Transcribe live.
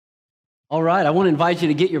All right, I want to invite you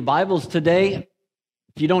to get your Bibles today.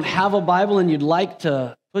 If you don't have a Bible and you'd like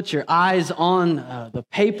to put your eyes on the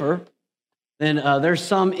paper, then there's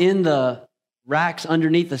some in the racks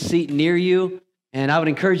underneath the seat near you, and I would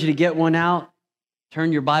encourage you to get one out.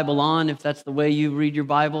 Turn your Bible on if that's the way you read your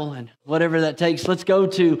Bible, and whatever that takes. Let's go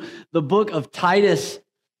to the book of Titus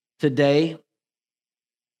today.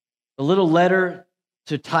 A little letter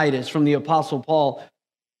to Titus from the Apostle Paul.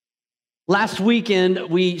 Last weekend,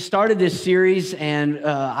 we started this series, and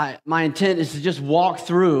my intent is to just walk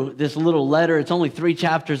through this little letter. It's only 3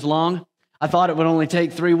 chapters long. I thought it would only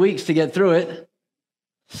take 3 weeks to get through it.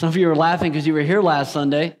 Some of you are laughing because you were here last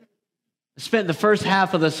Sunday. I spent the first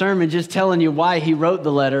half of the sermon just telling you why he wrote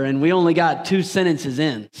the letter, and we only got 2 sentences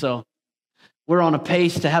in. So we're on a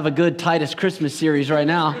pace to have a good Titus Christmas series right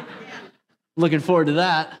now. Looking forward to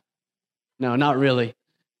that. No, not really.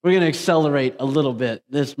 We're going to accelerate a little bit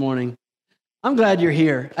this morning. I'm glad you're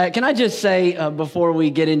here. Can I just say, before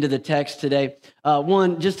we get into the text today,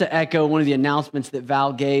 just to echo one of the announcements that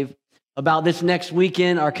Val gave about this next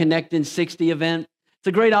weekend, our Connect in 60 event. It's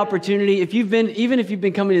a great opportunity. Even if you've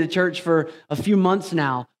been coming to the church for a few months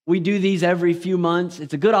now, we do these every few months.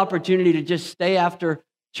 It's a good opportunity to just stay after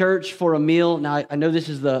church for a meal. Now, I know this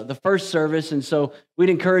is the first service, and so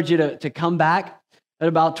we'd encourage you to come back at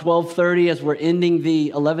about 12:30 as we're ending the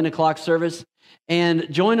 11 o'clock service, and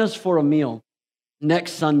join us for a meal.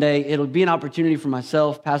 Next Sunday, it'll be an opportunity for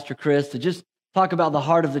myself, Pastor Chris, to just talk about the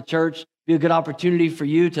heart of the church. Be a good opportunity for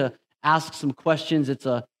you to ask some questions. It's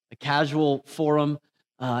a casual forum,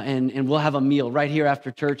 and we'll have a meal right here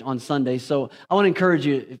after church on Sunday. So I want to encourage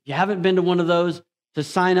you, if you haven't been to one of those, to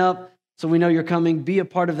sign up so we know you're coming. Be a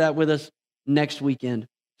part of that with us next weekend.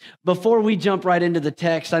 Before we jump right into the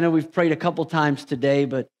text, I know we've prayed a couple times today,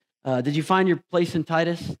 but did you find your place in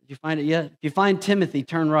Titus? Did you find it yet? If you find Timothy,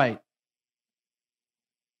 turn right.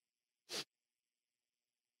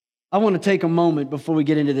 I want to take a moment before we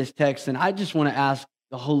get into this text, and I just want to ask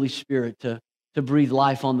the Holy Spirit to breathe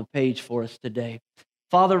life on the page for us today.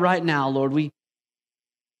 Father, right now, Lord, we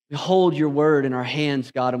hold your word in our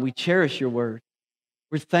hands, God, and we cherish your word.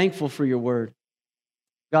 We're thankful for your word.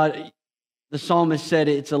 God, the psalmist said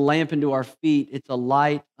it's a lamp unto our feet, it's a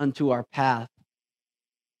light unto our path.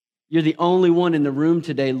 You're the only one in the room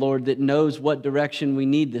today, Lord, that knows what direction we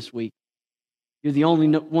need this week. You're the only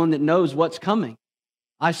one that knows what's coming.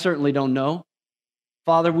 I certainly don't know.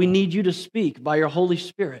 Father, we need you to speak by your Holy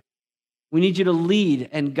Spirit. We need you to lead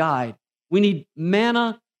and guide. We need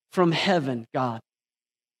manna from heaven, God.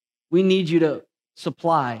 We need you to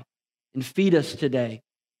supply and feed us today.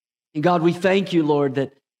 And God, we thank you, Lord,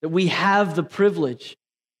 that we have the privilege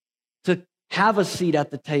to have a seat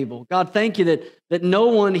at the table. God, thank you that no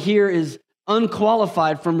one here is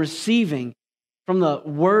unqualified from receiving from the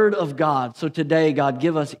word of God. So today, God,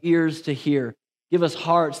 give us ears to hear. Give us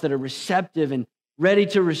hearts that are receptive and ready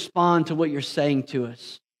to respond to what you're saying to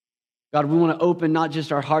us. God, we want to open not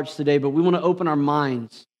just our hearts today, but we want to open our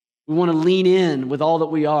minds. We want to lean in with all that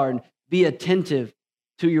we are and be attentive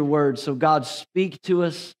to your word. So God, speak to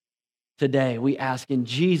us today, we ask in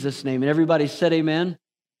Jesus' name. And everybody said amen?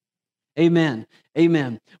 Amen.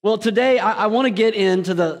 Amen. Well, today I want to get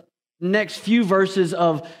into the next few verses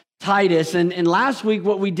of Titus. And last week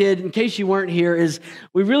what we did, in case you weren't here, is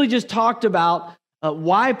we really just talked about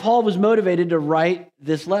why Paul was motivated to write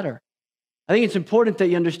this letter. I think it's important that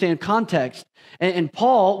you understand context. And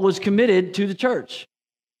Paul was committed to the church.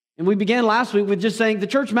 And we began last week with just saying the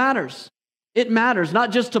church matters. It matters,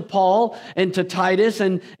 not just to Paul and to Titus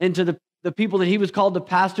and to the people that he was called to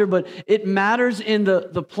pastor, but it matters in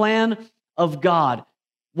the plan of God.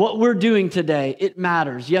 What we're doing today, it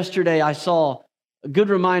matters. Yesterday I saw a good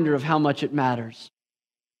reminder of how much it matters.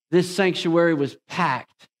 This sanctuary was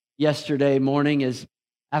packed yesterday morning as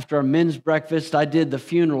after our men's breakfast, I did the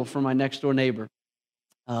funeral for my next door neighbor,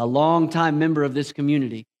 a longtime member of this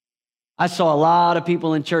community. I saw a lot of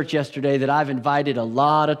people in church yesterday that I've invited a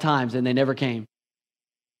lot of times and they never came.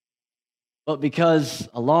 But because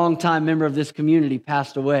a longtime member of this community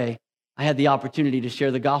passed away, I had the opportunity to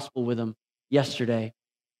share the gospel with them yesterday.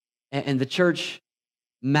 And the church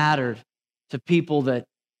mattered to people that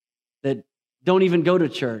don't even go to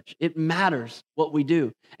church. It matters what we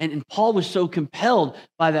do. And Paul was so compelled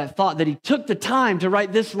by that thought that he took the time to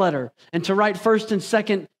write this letter and to write 1st and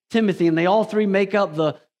 2nd Timothy, and they all 3 make up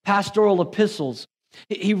the pastoral epistles.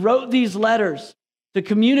 He wrote these letters to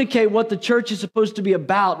communicate what the church is supposed to be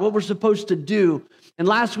about, what we're supposed to do. And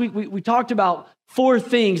last week we talked about 4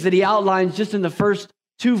 things that he outlines just in the first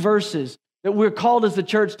 2 verses, that we're called as the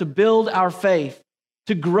church to build our faith,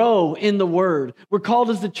 to grow in the word. We're called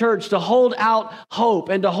as the church to hold out hope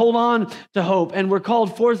and to hold on to hope. And we're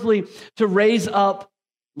called, fourthly, to raise up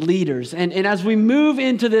leaders. And as we move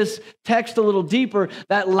into this text a little deeper,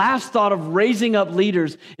 that last thought of raising up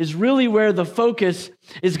leaders is really where the focus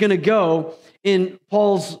is going to go in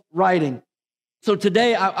Paul's writing. So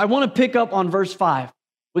today, I want to pick up on verse 5.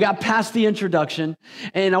 We got past the introduction,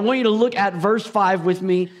 and I want you to look at verse 5 with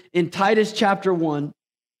me in Titus chapter 1.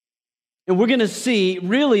 And we're going to see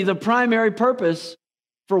really the primary purpose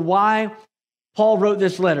for why Paul wrote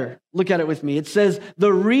this letter. Look at it with me. It says,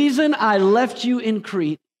 "The reason I left you in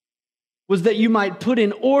Crete was that you might put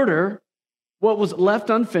in order what was left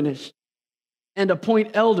unfinished and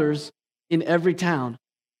appoint elders in every town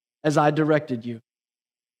as I directed you."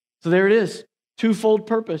 So there it is, twofold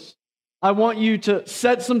purpose. I want you to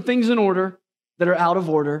set some things in order that are out of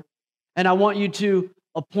order, and I want you to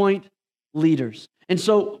appoint leaders. And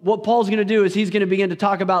so what Paul's going to do is he's going to begin to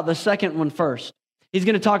talk about the second one first. He's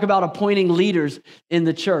going to talk about appointing leaders in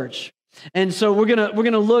the church. And so we're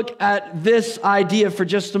going to look at this idea for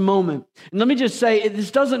just a moment. And let me just say,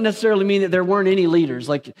 this doesn't necessarily mean that there weren't any leaders.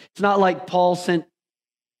 Like, it's not like Paul sent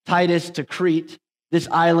Titus to Crete, this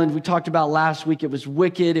island we talked about last week. It was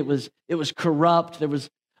wicked. It was corrupt. There was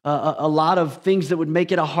a lot of things that would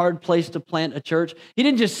make it a hard place to plant a church. He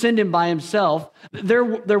didn't just send him by himself. There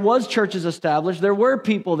was churches established. There were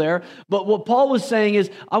people there. But what Paul was saying is,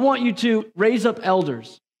 I want you to raise up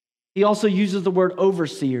elders. He also uses the word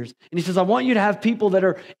overseers. And he says, I want you to have people that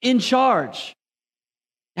are in charge.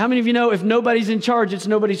 How many of you know if nobody's in charge, it's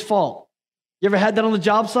nobody's fault? You ever had that on the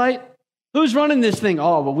job site? Who's running this thing?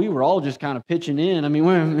 Oh, well, we were all just kind of pitching in. I mean,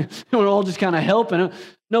 we're all just kind of helping.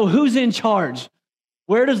 No, who's in charge?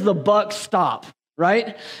 Where does the buck stop,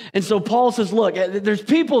 right? And so Paul says, look, there's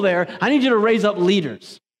people there. I need you to raise up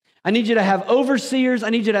leaders. I need you to have overseers. I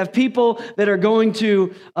need you to have people that are going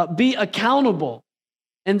to be accountable.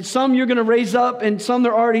 And some you're going to raise up, and some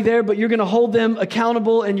they're already there, but you're going to hold them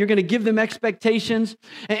accountable, and you're going to give them expectations.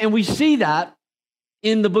 And we see that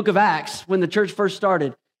in the book of Acts when the church first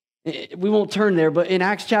started. We won't turn there, but in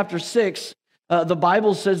Acts chapter 6, the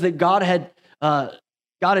Bible says that God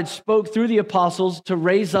had spoke through the apostles to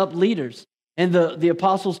raise up leaders. And the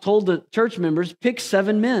apostles told the church members, pick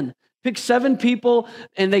 7 men. Pick 7 people,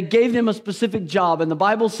 and they gave them a specific job. And the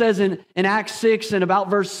Bible says in Acts 6 and about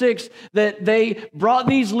verse 6 that they brought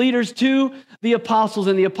these leaders to the apostles,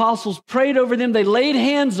 and the apostles prayed over them. They laid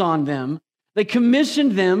hands on them. They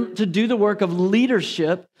commissioned them to do the work of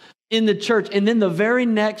leadership in the church. And then the very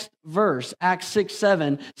next verse, Acts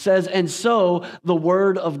 6:7, says, and so the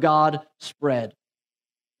word of God spread.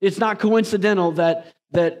 It's not coincidental that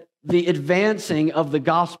the advancing of the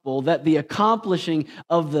gospel, that the accomplishing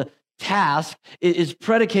of the task is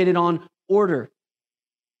predicated on order.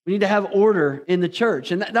 We need to have order in the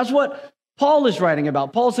church. And that's what Paul is writing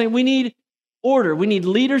about. Paul's saying we need order. We need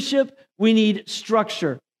leadership. We need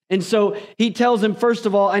structure. And so he tells them, first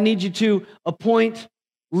of all, I need you to appoint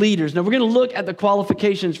leaders. Now, we're going to look at the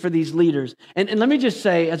qualifications for these leaders. And let me just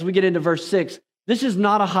say, as we get into verse 6, this is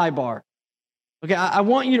not a high bar. Okay, I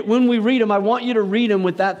want you to, when we read them, I want you to read them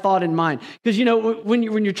with that thought in mind. Because, you know, when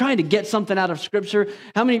you're trying to get something out of Scripture,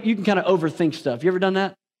 how many of you can kind of overthink stuff? You ever done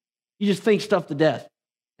that? You just think stuff to death.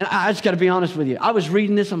 And I just got to be honest with you. I was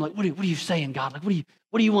reading this. I'm like, what are you saying, God? Like,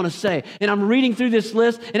 what do you want to say? And I'm reading through this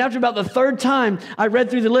list. And after about the 3rd time I read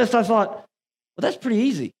through the list, I thought, well, that's pretty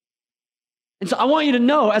easy. And so I want you to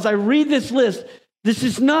know, as I read this list, this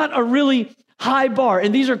is not a really high bar.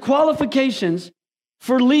 And these are qualifications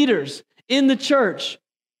for leaders in the church.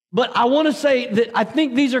 But I want to say that I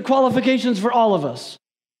think these are qualifications for all of us.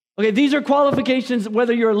 Okay, these are qualifications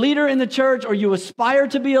whether you're a leader in the church or you aspire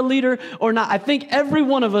to be a leader or not. I think every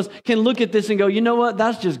one of us can look at this and go, you know what?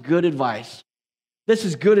 That's just good advice. This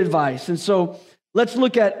is good advice. And so let's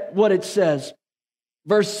look at what it says.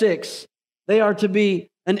 Verse 6, they are to be,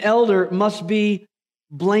 an elder must be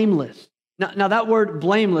blameless. Now that word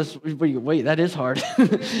blameless, wait, that is hard.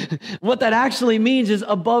 What that actually means is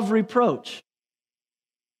above reproach.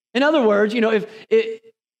 In other words, you know,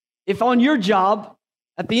 if on your job,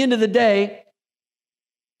 at the end of the day,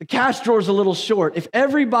 the cash drawer's a little short, if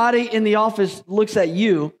everybody in the office looks at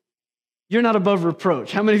you, you're not above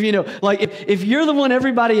reproach. How many of you know, like if you're the one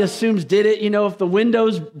everybody assumes did it, you know, if the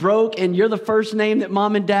window's broke and you're the first name that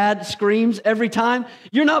mom and dad screams every time,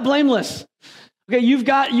 you're not blameless. Okay, you've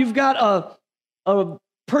got a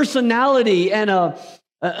personality and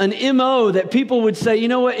an MO that people would say, you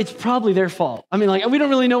know what, it's probably their fault. I mean, like, we don't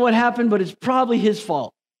really know what happened, but it's probably his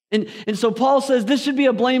fault. And so Paul says this should be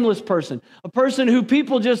a blameless person, a person who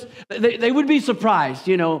people just, they would be surprised,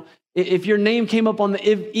 you know, If your name came up on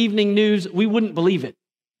the evening news, we wouldn't believe it,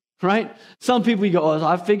 right? Some people you go, oh,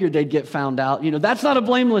 I figured they'd get found out. That's not a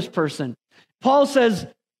blameless person. Paul says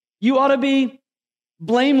you ought to be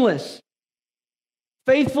blameless,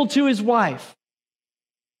 faithful to his wife.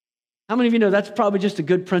 How many of you know that's probably just a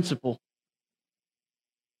good principle?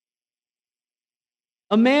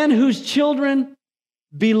 A man whose children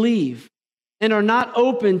believe and are not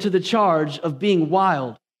open to the charge of being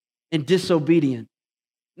wild and disobedient.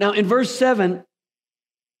 Now, in verse 7,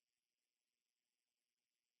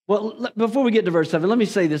 well, before we get to verse 7, let me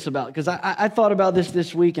say this about it, because I thought about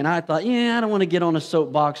this week, and I thought, I don't want to get on a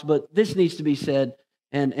soapbox, but this needs to be said,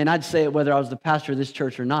 and I'd say it whether I was the pastor of this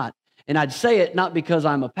church or not. And I'd say it not because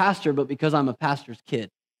I'm a pastor, but because I'm a pastor's kid.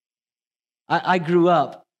 I grew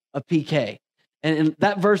up a PK. And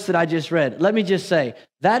that verse that I just read, let me just say,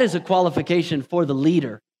 that is a qualification for the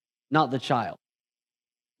leader, not the child.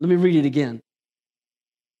 Let me read it again.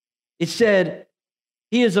 It said,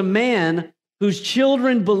 he is a man whose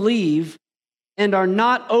children believe and are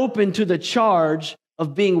not open to the charge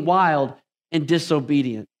of being wild and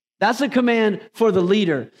disobedient. That's a command for the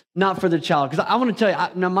leader, not for the child. Because I want to tell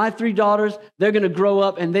you, now my 3 daughters, they're going to grow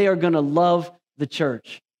up and they are going to love the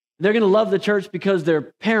church. They're going to love the church because their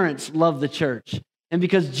parents love the church and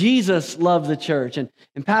because Jesus loved the church. And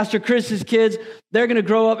Pastor Chris's kids, they're going to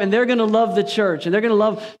grow up and they're going to love the church and they're going to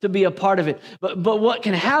love to be a part of it. But what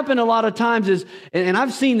can happen a lot of times is, and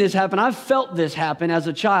I've seen this happen, I've felt this happen as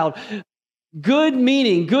a child, good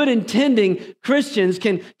meaning, good intending Christians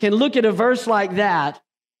can look at a verse like that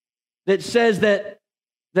says that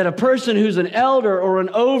a person who's an elder or an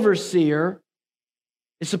overseer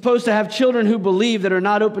is supposed to have children who believe that are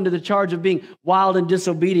not open to the charge of being wild and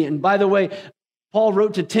disobedient. And by the way, Paul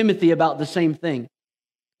wrote to Timothy about the same thing.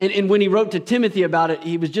 And when he wrote to Timothy about it,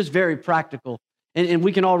 he was just very practical. And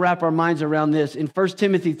we can all wrap our minds around this. In 1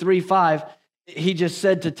 Timothy 3:5, he just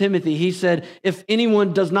said to Timothy, he said, if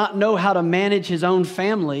anyone does not know how to manage his own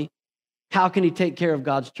family, how can he take care of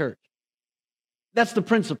God's church? That's the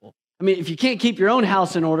principle. I mean, if you can't keep your own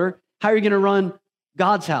house in order, how are you going to run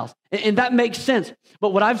God's house? And that makes sense.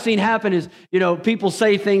 But what I've seen happen is, people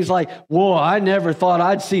say things like, whoa, I never thought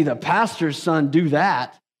I'd see the pastor's son do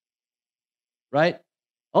that. Right?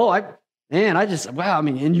 Oh,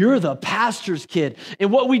 and you're the pastor's kid.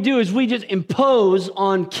 And what we do is we just impose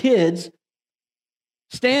on kids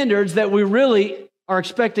standards that we really are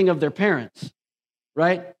expecting of their parents.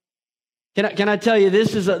 Right? Can I tell you,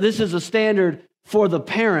 this is a standard for the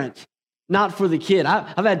parent, not for the kid.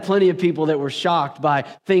 I've had plenty of people that were shocked by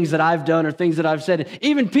things that I've done or things that I've said,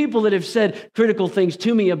 even people that have said critical things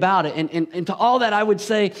to me about it. And to all that, I would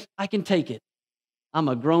say, I can take it. I'm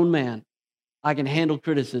a grown man. I can handle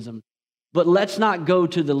criticism. But let's not go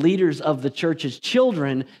to the leaders of the church's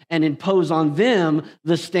children and impose on them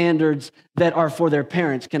the standards that are for their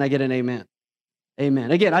parents. Can I get an amen?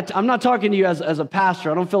 Amen. Again, I'm not talking to you as a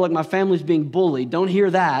pastor. I don't feel like my family's being bullied. Don't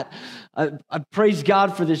hear that. I praise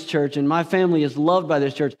God for this church, and my family is loved by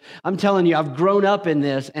this church. I'm telling you, I've grown up in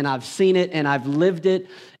this, and I've seen it, and I've lived it,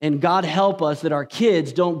 and God help us that our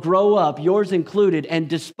kids don't grow up, yours included, and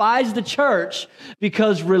despise the church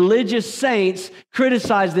because religious saints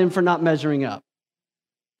criticize them for not measuring up.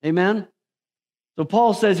 Amen? So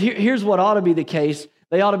Paul says, here's what ought to be the case.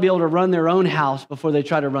 They ought to be able to run their own house before they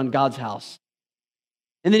try to run God's house.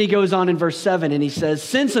 And then he goes on in verse 7 and he says,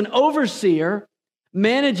 since an overseer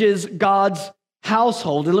manages God's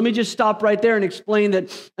household, and let me just stop right there and explain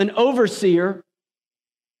that an overseer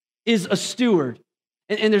is a steward.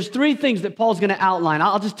 And there's 3 things that Paul's going to outline.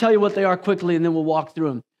 I'll just tell you what they are quickly and then we'll walk through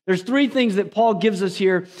them. There's 3 things that Paul gives us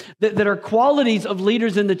here that are qualities of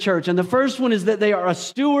leaders in the church. And the first one is that they are a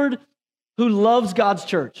steward who loves God's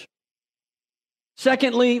church.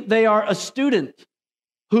 Secondly, they are a student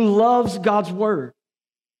who loves God's word.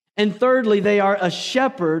 And thirdly, they are a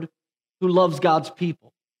shepherd who loves God's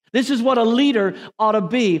people. This is what a leader ought to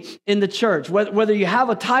be in the church. Whether you have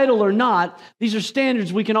a title or not, these are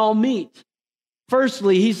standards we can all meet.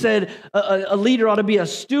 Firstly, he said a leader ought to be a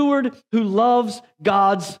steward who loves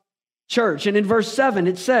God's church. And in verse 7,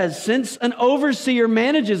 it says, since an overseer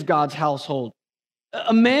manages God's household,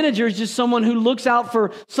 a manager is just someone who looks out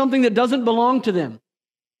for something that doesn't belong to them.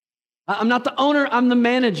 I'm not the owner, I'm the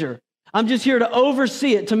manager. I'm just here to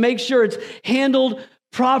oversee it, to make sure it's handled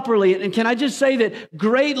properly. And can I just say that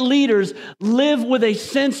great leaders live with a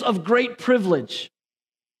sense of great privilege.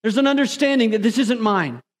 There's an understanding that this isn't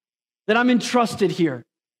mine, that I'm entrusted here.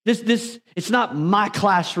 This it's not my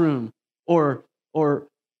classroom or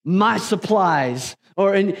my supplies. Some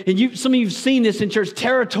of you've seen this in church,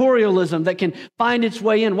 territorialism that can find its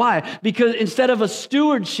way in. Why? Because instead of a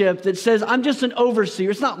stewardship that says, I'm just an overseer,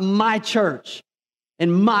 it's not my church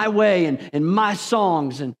and my way and my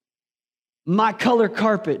songs and my color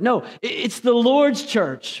carpet. No, it's the Lord's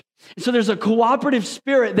church. So there's a cooperative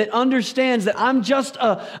spirit that understands that I'm just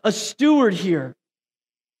a steward here.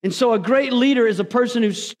 And so a great leader is a person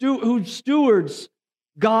who stewards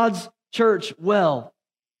God's church well.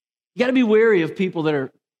 You got to be wary of people that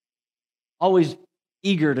are always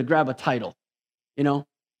eager to grab a title. You know,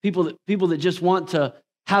 people that just want to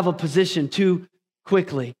have a position too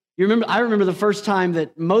quickly. I remember the first time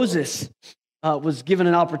that Moses was given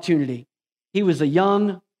an opportunity. He was a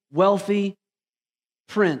young, wealthy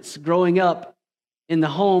prince growing up in the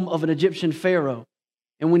home of an Egyptian pharaoh.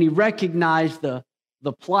 And when he recognized the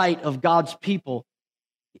plight of God's people,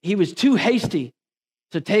 he was too hasty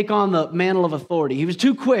to take on the mantle of authority. He was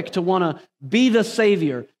too quick to want to be the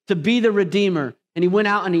savior, to be the redeemer. And he went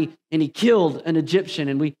out and he killed an Egyptian.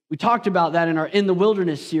 And we talked about that in our In the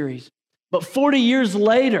Wilderness series. But 40 years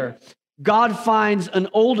later, God finds an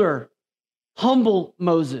older, humble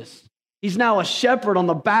Moses. He's now a shepherd on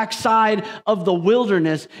the backside of the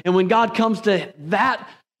wilderness. And when God comes to that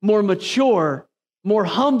more mature, more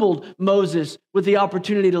humbled Moses with the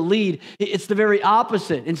opportunity to lead, it's the very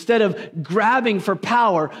opposite. Instead of grabbing for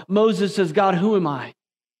power, Moses says, God, who am I?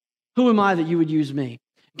 Who am I that you would use me?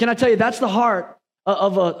 Can I tell you, that's the heart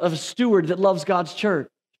of a steward that loves God's church.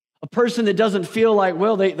 A person that doesn't feel like,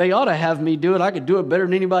 well, they ought to have me do it. I could do it better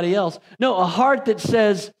than anybody else. No, a heart that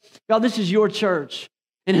says, God, this is your church.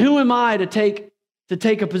 And who am I to take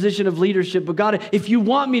a position of leadership? But God, if you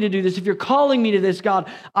want me to do this, if you're calling me to this,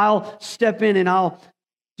 God, I'll step in and I'll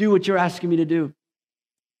do what you're asking me to do.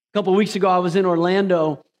 A couple of weeks ago, I was in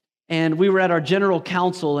Orlando and we were at our general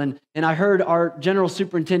council and I heard our general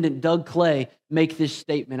superintendent, Doug Clay, make this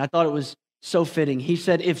statement. I thought it was so fitting. He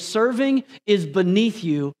said, if serving is beneath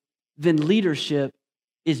you, then leadership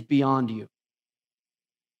is beyond you.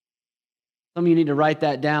 Some of you need to write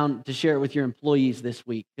that down to share it with your employees this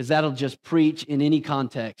week, because that'll just preach in any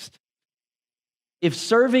context. If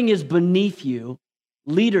serving is beneath you,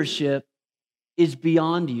 leadership is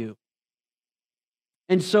beyond you.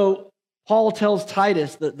 And so Paul tells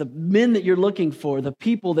Titus that the men that you're looking for, the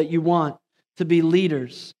people that you want to be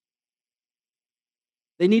leaders,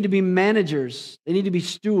 they need to be managers. They need to be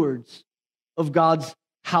stewards of God's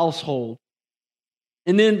household.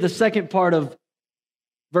 And then the second part of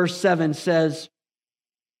Verse 7 says,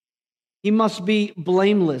 he must be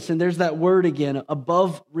blameless. And there's that word again,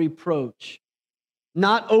 above reproach.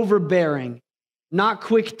 Not overbearing, not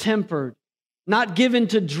quick-tempered, not given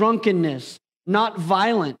to drunkenness, not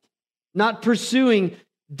violent, not pursuing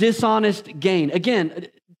dishonest gain. Again,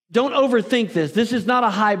 don't overthink this. This is not a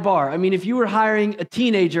high bar. I mean, if you were hiring a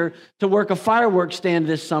teenager to work a fireworks stand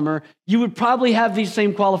this summer, you would probably have these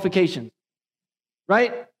same qualifications,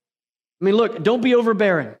 right? I mean, look, don't be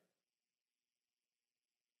overbearing.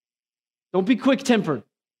 Don't be quick-tempered.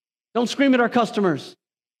 Don't scream at our customers.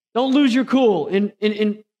 Don't lose your cool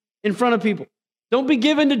in front of people. Don't be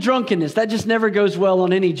given to drunkenness. That just never goes well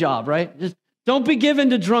on any job, right? Just don't be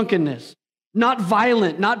given to drunkenness. Not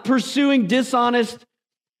violent, not pursuing dishonest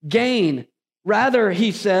gain. Rather,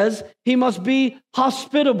 he says, he must be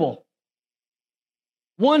hospitable.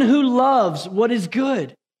 One who loves what is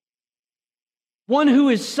good. One who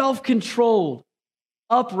is self-controlled,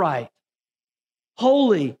 upright,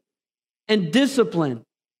 holy, and disciplined.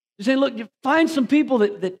 You're saying, look, find some people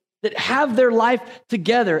that have their life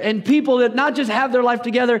together, and people that not just have their life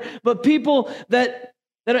together, but people that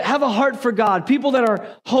have a heart for God, people that are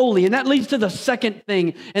holy. And that leads to the second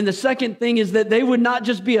thing. And the second thing is that they would not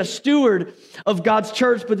just be a steward of God's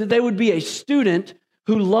church, but that they would be a student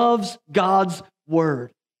who loves God's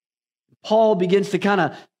word. Paul begins to kind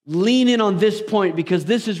of lean in on this point because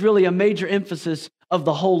this is really a major emphasis of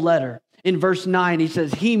the whole letter. In verse 9, he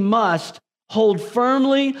says, he must hold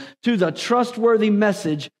firmly to the trustworthy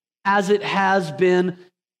message as it has been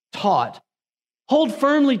taught. Hold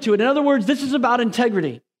firmly to it. In other words, this is about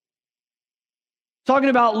integrity. Talking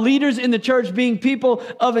about leaders in the church being people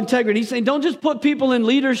of integrity. He's saying, don't just put people in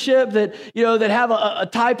leadership that have a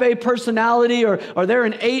type A personality or they're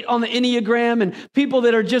an 8 on the Enneagram, and people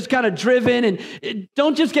that are just kind of driven. And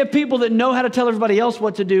don't just get people that know how to tell everybody else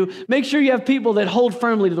what to do. Make sure you have people that hold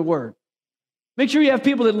firmly to the word. Make sure you have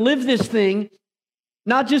people that live this thing,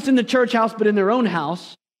 not just in the church house, but in their own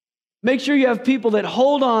house. Make sure you have people that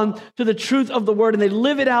hold on to the truth of the word and they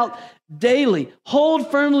live it out daily. Hold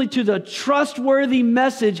firmly to the trustworthy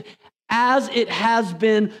message as it has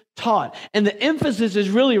been taught. And the emphasis is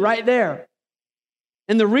really right there.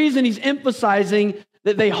 And the reason he's emphasizing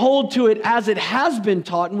that they hold to it as it has been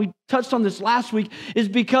taught, and we touched on this last week, is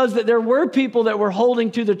because that there were people that were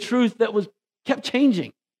holding to the truth that was kept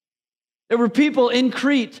changing. There were people in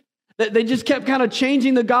Crete that they just kept kind of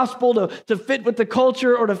changing the gospel to fit with the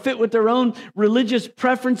culture or to fit with their own religious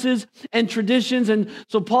preferences and traditions. And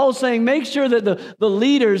so Paul's saying, make sure that the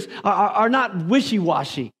leaders are not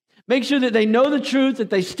wishy-washy. Make sure that they know the truth, that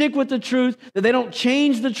they stick with the truth, that they don't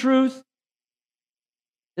change the truth,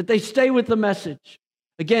 that they stay with the message.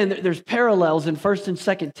 Again, there's parallels in 1 and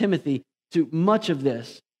 2 Timothy to much of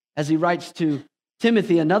this as he writes to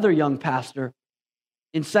Timothy, another young pastor.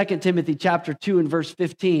 In 2 Timothy chapter 2 and verse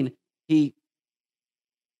 15, he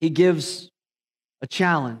gives a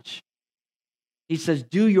challenge. He says,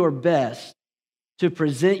 do your best to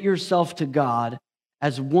present yourself to God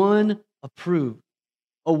as one approved,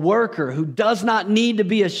 a worker who does not need to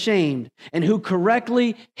be ashamed and who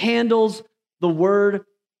correctly handles the word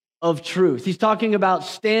of truth. He's talking about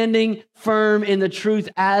standing firm in the truth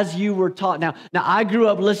as you were taught. Now I grew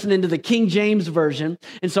up listening to the King James Version,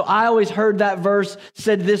 and so I always heard that verse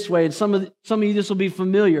said this way, and some of you this will be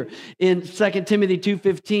familiar. In 2 Timothy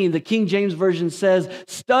 2:15, the King James Version says,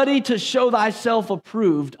 study to show thyself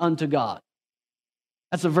approved unto God.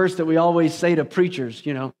 That's a verse that we always say to preachers,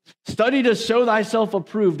 study to show thyself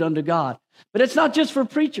approved unto God. But it's not just for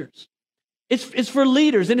preachers. It's for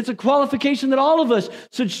leaders, and it's a qualification that all of us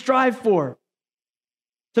should strive for.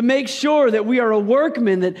 To make sure that we are a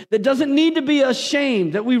workman that doesn't need to be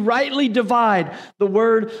ashamed, that we rightly divide the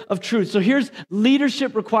word of truth. So here's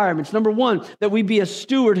leadership requirements. Number one, that we be a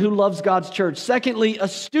steward who loves God's church. Secondly, a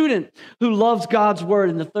student who loves God's word.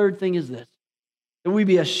 And the third thing is this, that we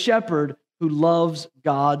be a shepherd who loves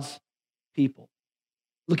God's people.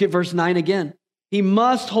 Look at verse 9 again. He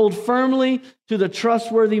must hold firmly to the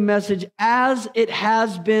trustworthy message as it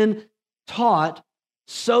has been taught,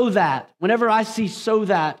 so that, whenever I see so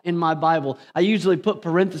that in my Bible, I usually put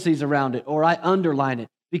parentheses around it or I underline it,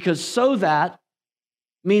 because so that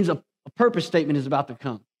means a purpose statement is about to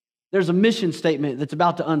come. There's a mission statement that's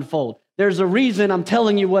about to unfold. There's a reason I'm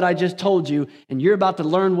telling you what I just told you, and you're about to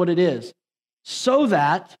learn what it is. So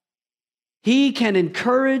that he can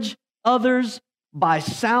encourage others by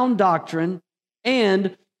sound doctrine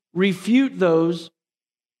and refute those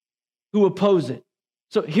who oppose it.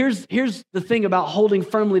 So here's the thing about holding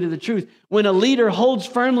firmly to the truth. When a leader holds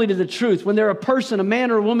firmly to the truth, when they're a person, a man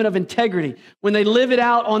or a woman of integrity, when they live it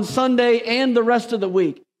out on Sunday and the rest of the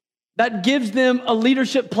week, that gives them a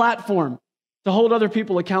leadership platform to hold other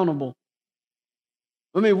people accountable.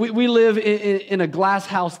 I mean, we live in a glass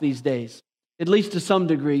house these days, at least to some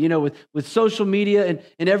degree, with social media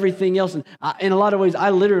and everything else. And in a lot of ways, I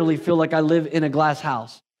literally feel like I live in a glass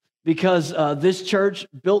house because this church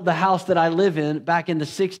built the house that I live in back in the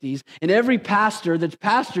 60s. And every pastor that's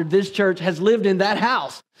pastored this church has lived in that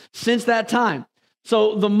house since that time.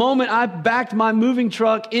 So the moment I backed my moving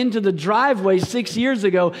truck into the driveway 6 years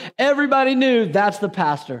ago, everybody knew that's the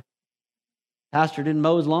pastor. Pastor didn't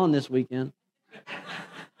mow his lawn this weekend.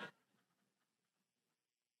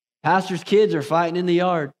 Pastor's kids are fighting in the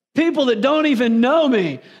yard. People that don't even know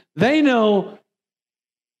me, they know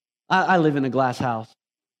I live in a glass house.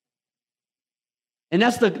 And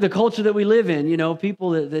that's the culture that we live in.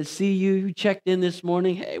 People that see you checked in this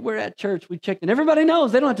morning. Hey, we're at church. We checked in. Everybody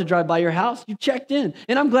knows. They don't have to drive by your house. You checked in.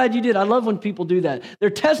 And I'm glad you did. I love when people do that.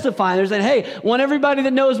 They're testifying. They're saying, hey, I want everybody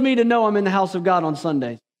that knows me to know I'm in the house of God on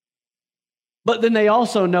Sundays. But then they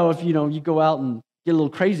also know if, you go out and get a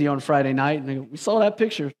little crazy on Friday night. And they go, we saw that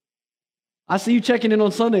picture. I see you checking in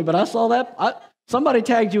on Sunday, but I saw that. Somebody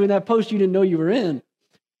tagged you in that post you didn't know you were in.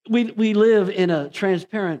 We live in a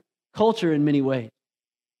transparent culture in many ways.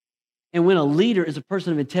 And when a leader is a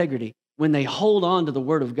person of integrity, when they hold on to the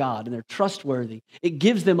word of God and they're trustworthy, it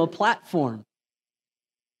gives them a platform.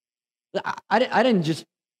 I don't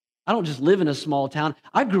just live in a small town.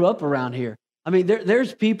 I grew up around here. I mean,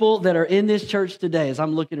 there's people that are in this church today, as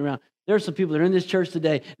I'm looking around, there's some people that are in this church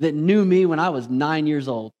today that knew me when I was 9 years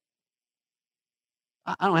old.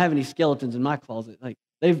 I don't have any skeletons in my closet. Like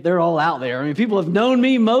they're all out there. I mean, people have known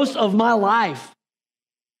me most of my life.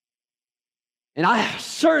 And I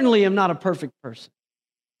certainly am not a perfect person.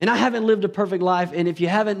 And I haven't lived a perfect life. And if you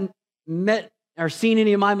haven't met or seen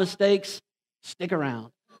any of my mistakes, stick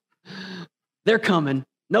around. They're coming,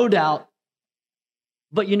 no doubt.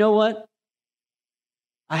 But you know what?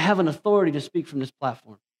 I have an authority to speak from this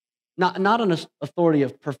platform. Not an authority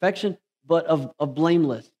of perfection, but of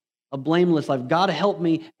blameless. A blameless life. God help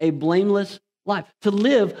me a blameless life, to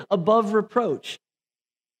live above reproach.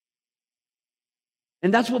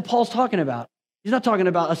 And that's what Paul's talking about. He's not talking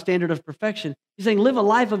about a standard of perfection. He's saying live a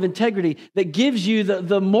life of integrity that gives you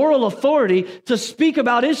the moral authority to speak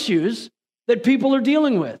about issues that people are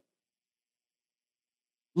dealing with.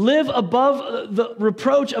 Live above the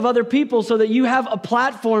reproach of other people so that you have a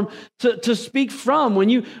platform to speak from. When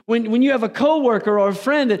you have a coworker or a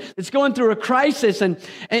friend that's going through a crisis and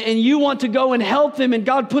you want to go and help them, and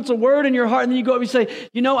God puts a word in your heart, and then you go up and say,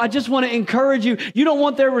 I just want to encourage you. You don't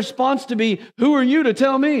want their response to be, who are you to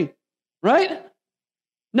tell me? Right?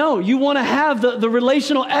 No, you want to have the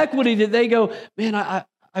relational equity that they go, man, I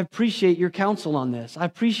appreciate your counsel on this. I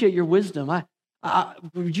appreciate your wisdom.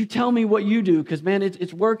 Would you tell me what you do? Because, man,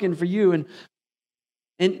 it's working for you. And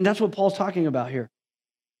that's what Paul's talking about here.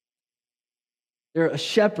 They're a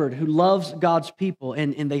shepherd who loves God's people,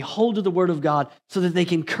 and they hold to the word of God so that they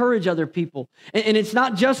can encourage other people. And it's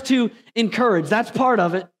not just to encourage. That's part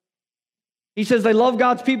of it. He says they love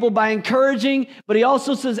God's people by encouraging, but he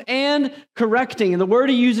also says, and correcting. And the word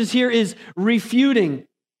he uses here is refuting.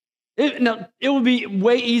 It would be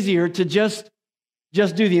way easier to just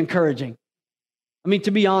do the encouraging. I mean,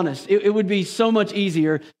 to be honest, it would be so much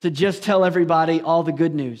easier to just tell everybody all the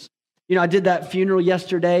good news. I did that funeral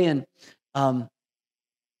yesterday, and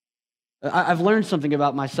I've learned something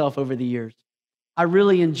about myself over the years. I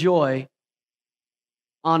really enjoy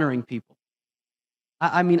honoring people.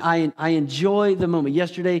 I enjoy the moment.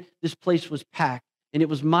 Yesterday, this place was packed, and it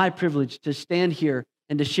was my privilege to stand here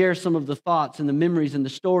and to share some of the thoughts and the memories and the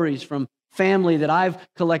stories from family that I've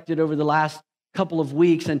collected over the last couple of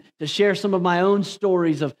weeks, and to share some of my own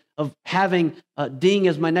stories of having Ding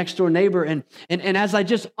as my next door neighbor. And as I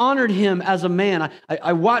just honored him as a man,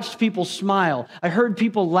 I watched people smile. I heard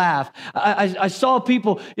people laugh. I saw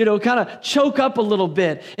people, kind of choke up a little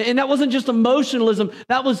bit. And that wasn't just emotionalism.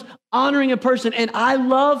 That was honoring a person. And I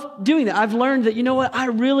love doing that. I've learned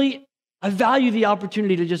that, I value the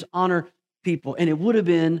opportunity to just honor people. And it would have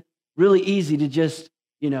been really easy to just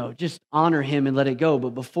honor him and let it go.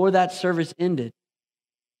 But before that service ended,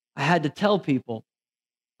 I had to tell people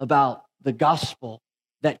about the gospel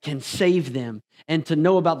that can save them. And to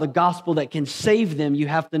know about the gospel that can save them, you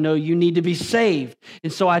have to know you need to be saved.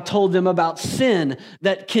 And so I told them about sin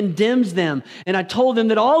that condemns them. And I told them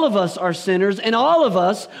that all of us are sinners, and all of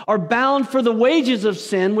us are bound for the wages of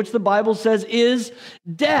sin, which the Bible says is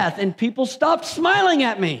death. And people stopped smiling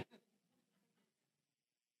at me.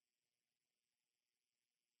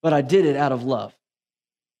 But I did it out of love.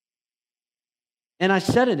 And I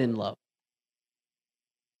said it in love.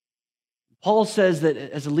 Paul says that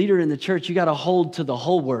as a leader in the church, you got to hold to the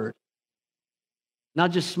whole word. Not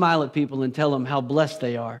just smile at people and tell them how blessed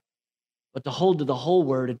they are, but to hold to the whole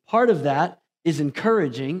word. And part of that is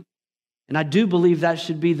encouraging. And I do believe that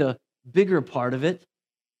should be the bigger part of it.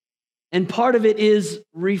 And part of it is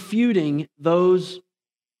refuting those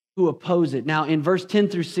who oppose it. Now, in verse 10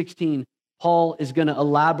 through 16, Paul is going to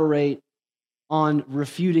elaborate on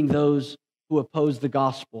refuting those who oppose the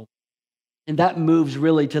gospel. And that moves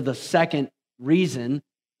really to the second reason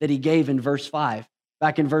that he gave in verse 5.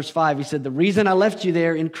 Back in verse 5, he said, the reason I left you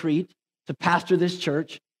there in Crete to pastor this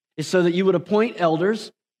church is so that you would appoint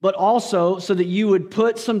elders, but also so that you would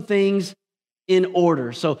put some things in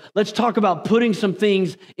order. So let's talk about putting some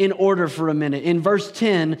things in order for a minute. In verse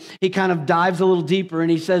 10, he kind of dives a little deeper and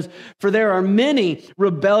he says, for there are many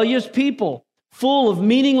rebellious people full of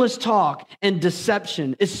meaningless talk and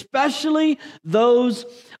deception, especially those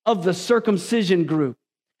of the circumcision group.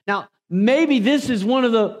 Now, maybe this is one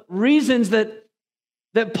of the reasons that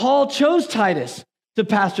Paul chose Titus to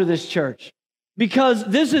pastor this church, because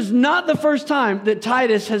this is not the first time that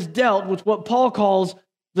Titus has dealt with what Paul calls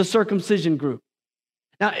the circumcision group.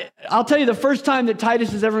 Now, I'll tell you the first time that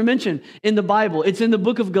Titus is ever mentioned in the Bible. It's in the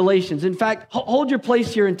book of Galatians. In fact, hold your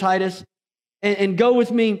place here in Titus and go with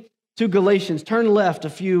me to Galatians. Turn left a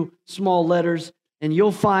few small letters and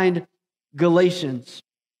you'll find Galatians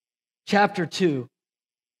chapter 2.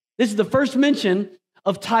 This is the first mention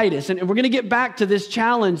of Titus. And we're going to get back to this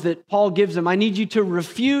challenge that Paul gives him. I need you to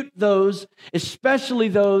refute those, especially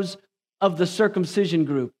those of the circumcision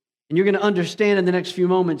group. And you're going to understand in the next few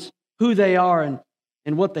moments who they are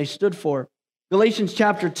and what they stood for. Galatians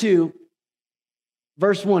chapter 2,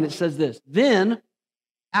 verse 1, it says this. Then,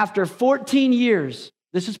 after 14 years,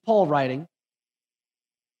 this is Paul writing,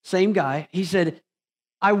 same guy, he said,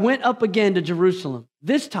 I went up again to Jerusalem,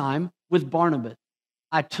 this time with Barnabas.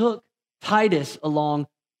 I took Titus along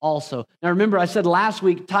also. Now remember, I said last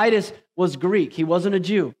week, Titus was Greek. He wasn't a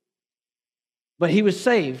Jew. But he was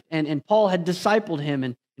saved, and Paul had discipled him,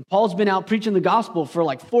 and Paul's been out preaching the gospel for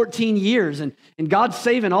like 14 years, and God's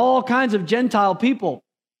saving all kinds of Gentile people.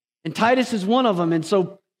 And Titus is one of them. And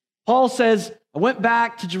so Paul says, I went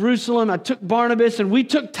back to Jerusalem. I took Barnabas and we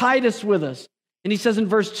took Titus with us. And he says in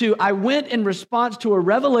verse 2, I went in response to a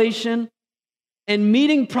revelation and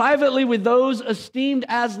meeting privately with those esteemed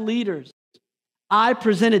as leaders. I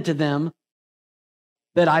presented to them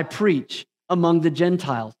that I preach among the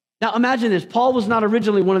Gentiles. Now imagine this. Paul was not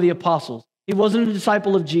originally one of the apostles. He wasn't a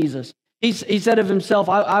disciple of Jesus. He said of himself,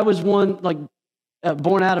 I was one like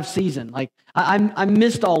born out of season. Like I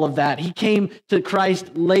missed all of that. He came to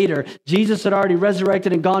Christ later. Jesus had already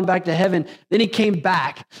resurrected and gone back to heaven. Then he came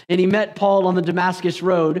back and he met Paul on the Damascus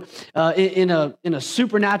road in a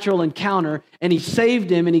supernatural encounter, and he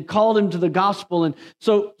saved him and he called him to the gospel. And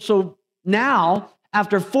so now,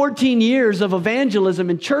 after 14 years of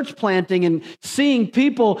evangelism and church planting and seeing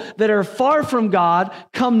people that are far from God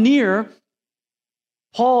come near,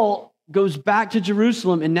 Paul goes back to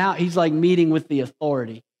Jerusalem, and now he's like meeting with the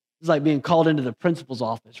authority. He's like being called into the principal's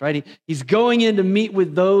office, right? He's going in to meet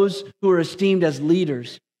with those who are esteemed as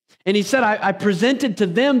leaders. And he said, I presented to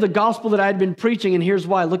them the gospel that I had been preaching, and here's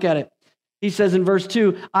why. Look at it. He says in verse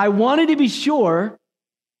 2, I wanted to be sure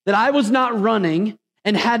that I was not running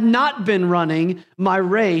and had not been running my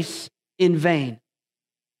race in vain.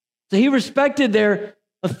 So he respected their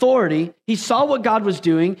authority. He saw what God was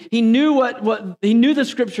doing. He knew he knew the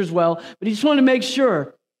scriptures well, but he just wanted to make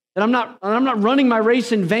sure that I'm not running my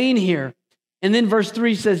race in vain here. And then verse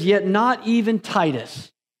 3 says, yet not even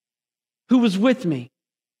Titus, who was with me,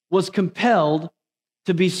 was compelled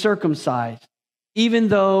to be circumcised, even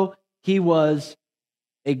though he was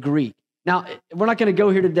a Greek. Now, we're not going to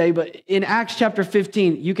go here today, but in Acts chapter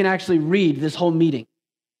 15, you can actually read this whole meeting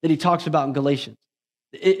that he talks about in Galatians.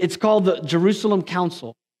 It's called the Jerusalem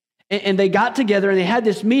Council. And they got together and they had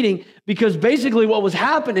this meeting because basically what was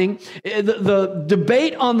happening, the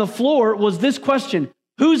debate on the floor was this question: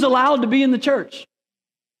 who's allowed to be in the church?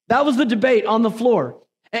 That was the debate on the floor.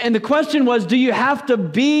 And the question was, do you have to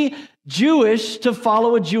be Jewish to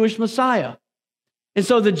follow a Jewish Messiah? And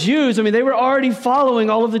so the Jews, they were already following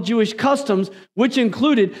all of the Jewish customs, which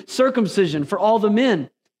included circumcision for all the men.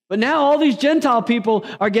 But now all these Gentile people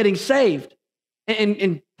are getting saved.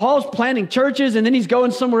 And Paul's planting churches, and then he's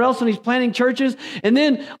going somewhere else and he's planting churches. And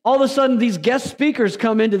then all of a sudden, these guest speakers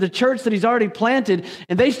come into the church that he's already planted,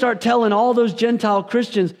 and they start telling all those Gentile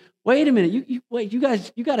Christians, wait a minute, you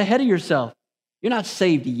guys, you got ahead of yourself. You're not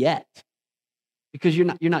saved yet because you're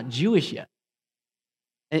not Jewish yet.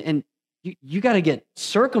 And you got to get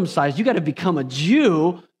circumcised. You got to become a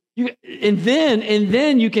Jew. And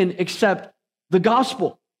then you can accept the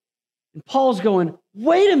gospel. And Paul's going,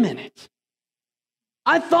 wait a minute.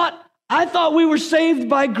 I thought we were saved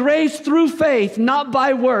by grace through faith, not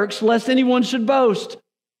by works, lest anyone should boast.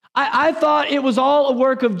 I thought it was all a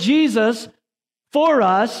work of Jesus for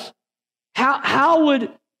us. How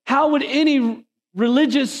would any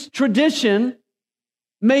religious tradition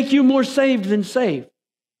make you more saved than saved?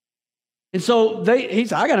 And so he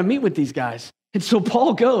said, I got to meet with these guys. And so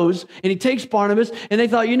Paul goes and he takes Barnabas, and they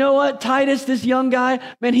thought, you know what, Titus, this young guy,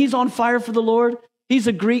 man, he's on fire for the Lord. He's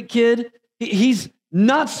a Greek kid. He's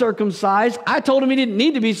not circumcised. I told him he didn't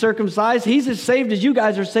need to be circumcised. He's as saved as you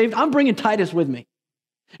guys are saved. I'm bringing Titus with me.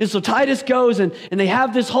 And so Titus goes and they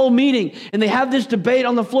have this whole meeting and they have this debate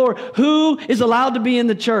on the floor. Who is allowed to be in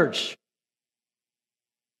the church?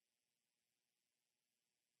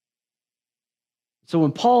 So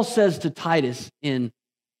when Paul says to Titus in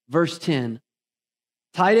verse 10,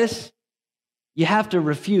 Titus, you have to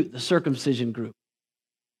refute the circumcision group.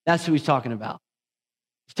 That's who he's talking about.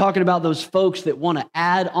 He's talking about those folks that want to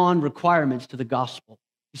add on requirements to the gospel.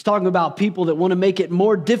 He's talking about people that want to make it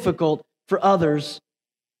more difficult for others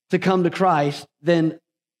to come to Christ than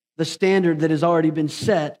the standard that has already been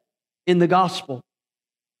set in the gospel.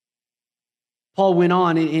 Paul went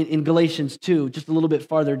on in Galatians 2, just a little bit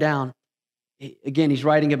farther down. Again, he's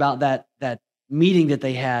writing about that meeting that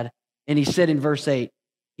they had, and he said in verse 8,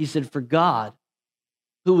 he said, for God,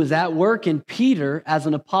 who was at work in Peter as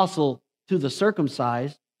an apostle to the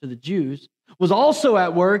circumcised, to the Jews, was also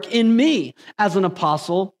at work in me as an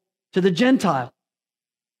apostle to the Gentile.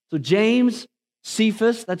 So James,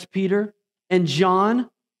 Cephas, that's Peter, and John,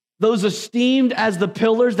 those esteemed as the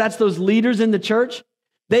pillars, that's those leaders in the church,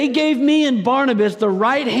 they gave me and Barnabas the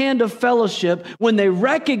right hand of fellowship when they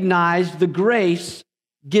recognized the grace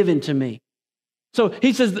given to me. So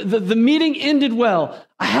he says the meeting ended well.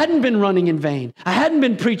 I hadn't been running in vain. I hadn't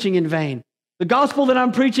been preaching in vain. The gospel that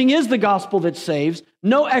I'm preaching is the gospel that saves,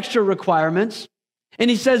 no extra requirements. And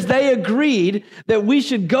he says they agreed that we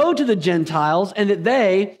should go to the Gentiles and that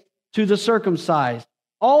they to the circumcised.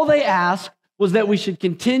 All they asked was that we should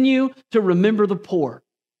continue to remember the poor,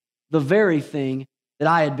 the very thing that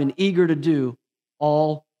I had been eager to do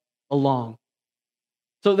all along.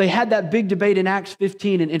 So they had that big debate in Acts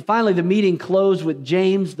 15, and finally the meeting closed with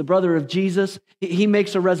James, the brother of Jesus. He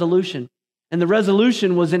makes a resolution. And the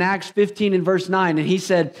resolution was in Acts 15 and verse 9. And he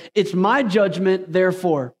said, "It's my judgment,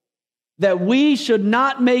 therefore, that we should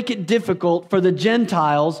not make it difficult for the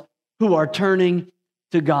Gentiles who are turning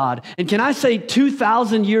to God." And can I say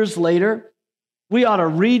 2,000 years later, we ought to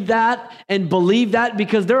read that and believe that,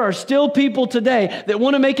 because there are still people today that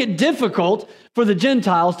want to make it difficult for the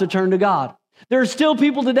Gentiles to turn to God. There are still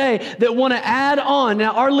people today that want to add on.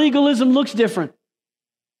 Now, our legalism looks different.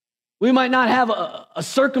 We might not have a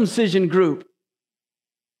circumcision group,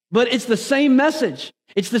 but it's the same message.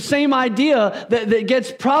 It's the same idea that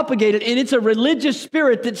gets propagated, and it's a religious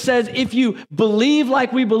spirit that says if you believe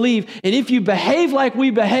like we believe and if you behave like we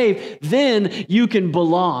behave, then you can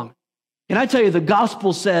belong. And I tell you, the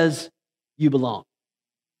gospel says you belong.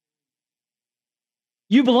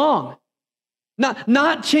 You belong.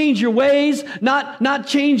 Not change your ways, not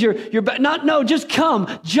change no, just come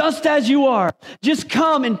just as you are. Just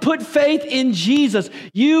come and put faith in Jesus.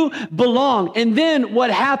 You belong. And then what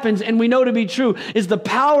happens, and we know to be true, is the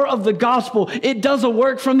power of the gospel. It does a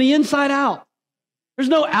work from the inside out. There's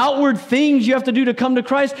no outward things you have to do to come to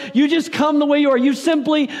Christ. You just come the way you are. You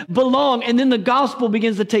simply belong. And then the gospel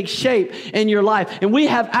begins to take shape in your life. And we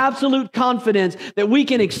have absolute confidence that we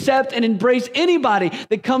can accept and embrace anybody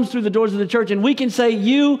that comes through the doors of the church. And we can say,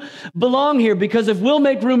 you belong here, because if we'll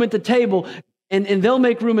make room at the table and they'll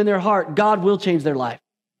make room in their heart, God will change their life.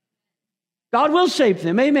 God will shape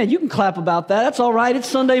them. Amen. You can clap about that. That's all right. It's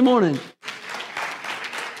Sunday morning.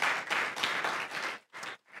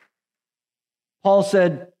 Paul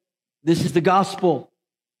said, this is the gospel.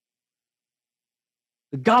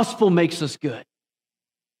 The gospel makes us good.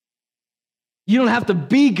 You don't have to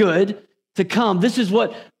be good to come. This is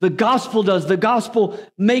what the gospel does. The gospel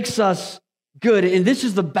makes us good. And this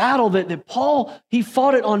is the battle that Paul, he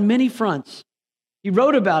fought it on many fronts. He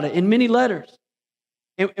wrote about it in many letters.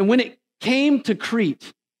 And when it came to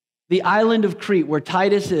Crete, the island of Crete, where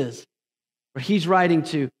Titus is, where he's writing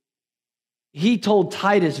to, he told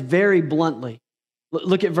Titus very bluntly.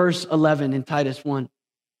 Look at verse 11 in Titus 1.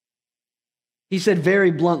 He said very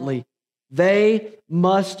bluntly, they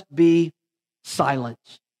must be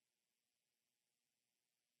silenced.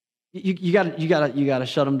 You got to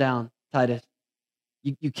shut them down, Titus.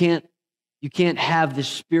 You can't have this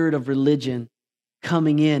spirit of religion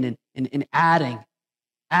coming in and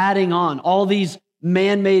adding on all these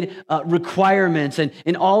man-made requirements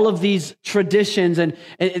and all of these traditions. And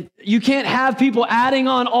you can't have people adding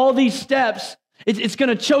on all these steps. It's going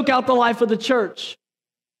to choke out the life of the church.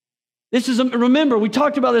 Remember, we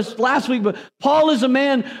talked about this last week, but Paul is a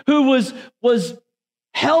man who was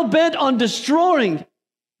hell-bent on destroying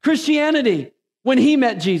Christianity when he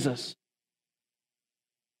met Jesus.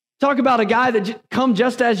 Talk about a guy that come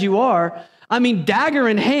just as you are. I mean, dagger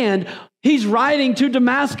in hand, he's riding to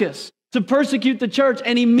Damascus to persecute the church,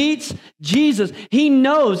 and he meets Jesus. He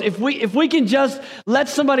knows if we can just let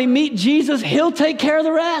somebody meet Jesus, he'll take care of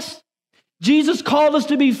the rest. Jesus called us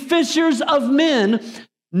to be fishers of men,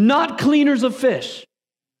 not cleaners of fish.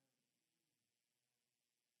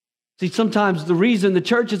 See, sometimes the reason the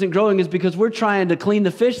church isn't growing is because we're trying to clean the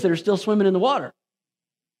fish that are still swimming in the water.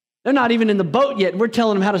 They're not even in the boat yet, and we're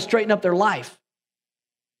telling them how to straighten up their life.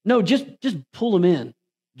 No, just pull them in.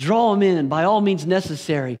 Draw them in by all means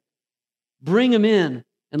necessary. Bring them in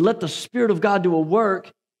and let the Spirit of God do a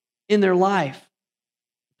work in their life.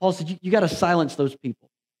 Paul said, you got to silence those people.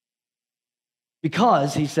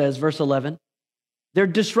 Because, he says, verse 11, they're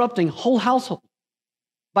disrupting whole households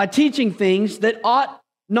by teaching things that ought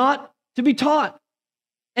not to be taught.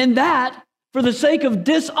 And that for the sake of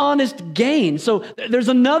dishonest gain. So there's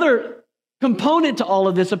another component to all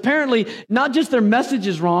of this. Apparently, not just their message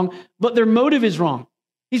is wrong, but their motive is wrong.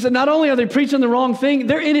 He said, not only are they preaching the wrong thing,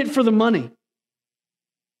 they're in it for the money.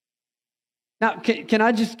 Now, can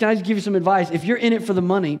I just give you some advice? If you're in it for the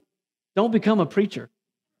money, don't become a preacher.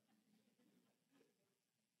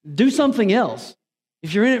 Do something else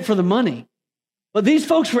if you're in it for the money. But these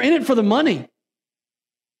folks were in it for the money.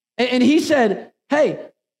 And he said, hey,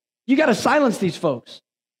 you got to silence these folks.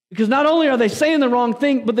 Because not only are they saying the wrong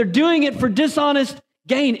thing, but they're doing it for dishonest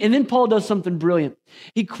gain. And then Paul does something brilliant.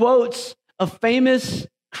 He quotes a famous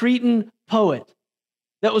Cretan poet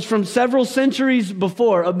that was from several centuries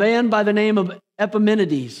before, a man by the name of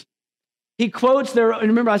Epimenides. He quotes there, and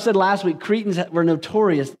remember I said last week, Cretans were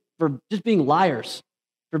notorious for just being liars,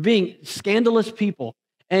 for being scandalous people.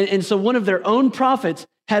 And so one of their own prophets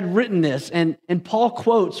had written this, and Paul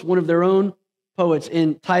quotes one of their own poets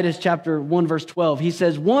in Titus chapter 1, verse 12. He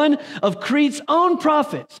says, one of Crete's own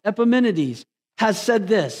prophets, Epimenides, has said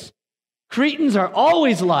this, Cretans are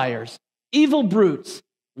always liars, evil brutes,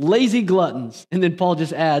 lazy gluttons. And then Paul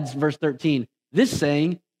just adds, verse 13, this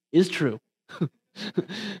saying is true.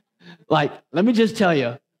 Like, let me just tell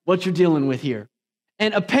you what you're dealing with here.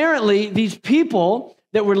 And apparently, these people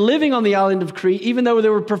that were living on the island of Crete, even though they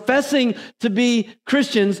were professing to be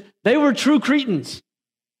Christians, they were true Cretans.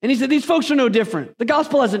 And he said, these folks are no different. The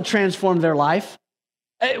gospel hasn't transformed their life.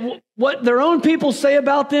 What their own people say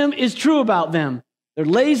about them is true about them. They're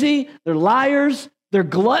lazy, they're liars, they're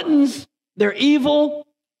gluttons, they're evil.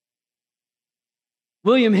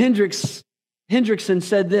 William Hendrickson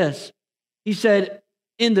said this. He said,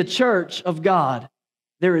 in the church of God,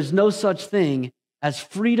 there is no such thing as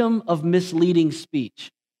freedom of misleading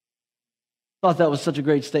speech. I thought that was such a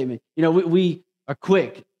great statement. You know, we are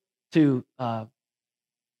quick to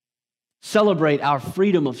celebrate our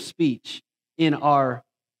freedom of speech in our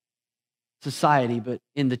society, but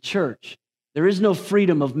in the church, there is no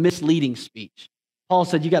freedom of misleading speech. Paul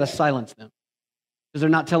said you got to silence them because they're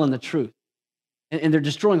not telling the truth. And they're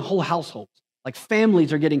destroying whole households. Like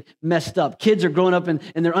families are getting messed up. Kids are growing up and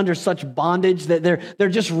they're under such bondage that they're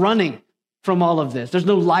just running from all of this. There's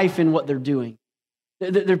no life in what they're doing.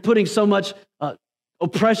 They're putting so much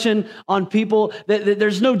oppression on people that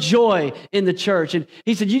there's no joy in the church. And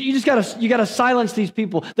he said, you just gotta silence these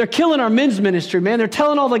people. They're killing our men's ministry, man. They're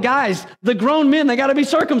telling all the guys, the grown men, they gotta be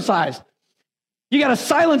circumcised. You gotta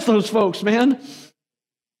silence those folks, man.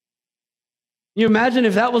 You imagine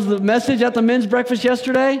if that was the message at the men's breakfast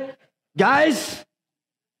yesterday? Guys,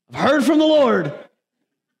 I've heard from the Lord.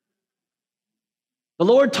 The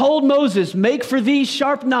Lord told Moses, make for thee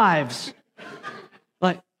sharp knives.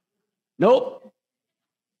 Like, nope.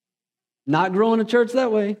 Not growing a church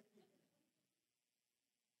that way.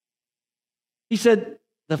 He said,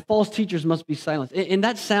 the false teachers must be silenced. And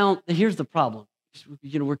that sound, here's the problem.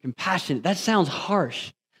 You know, we're compassionate. That sounds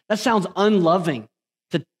harsh. That sounds unloving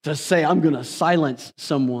to say, I'm going to silence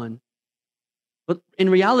someone. But in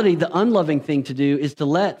reality, the unloving thing to do is to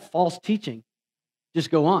let false teaching just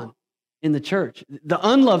go on in the church. The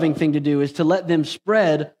unloving thing to do is to let them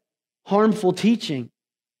spread harmful teaching.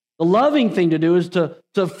 The loving thing to do is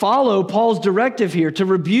to follow Paul's directive here, to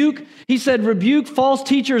rebuke. He said, rebuke false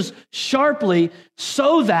teachers sharply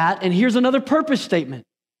so that, and here's another purpose statement.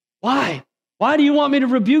 Why? Why do you want me to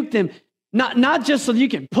rebuke them? Not just so that you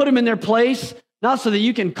can put them in their place, not so that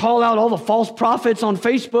you can call out all the false prophets on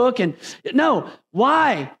Facebook. And no,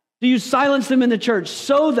 why do you silence them in the church?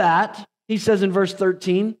 So that, he says in verse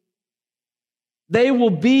 13, they will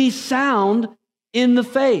be sound in the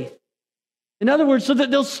faith. In other words, so that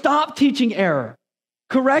they'll stop teaching error,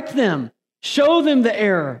 correct them, show them the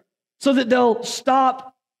error, so that they'll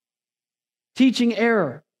stop teaching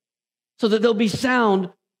error, so that they'll be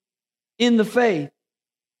sound in the faith.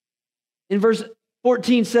 In verse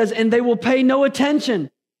 14 says, and they will pay no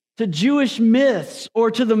attention to Jewish myths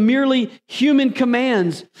or to the merely human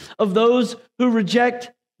commands of those who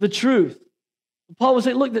reject the truth. Paul was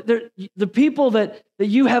saying, look, the people that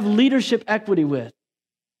you have leadership equity with,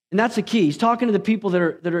 and that's the key. He's talking to the people that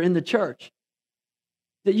are in the church.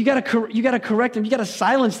 That you got to correct them. You got to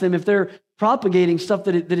silence them if they're propagating stuff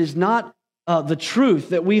that is not the truth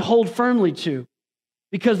that we hold firmly to,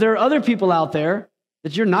 because there are other people out there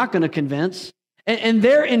that you're not going to convince, and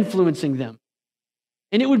they're influencing them.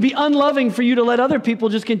 And it would be unloving for you to let other people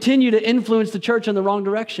just continue to influence the church in the wrong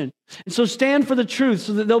direction. And so stand for the truth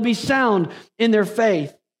so that they'll be sound in their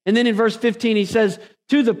faith. And then in verse 15, he says,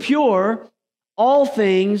 to the pure, all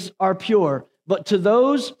things are pure, but to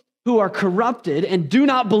those who are corrupted and do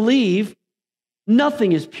not believe,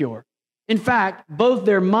 nothing is pure. In fact, both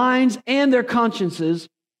their minds and their consciences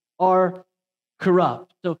are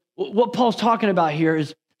corrupt. So what Paul's talking about here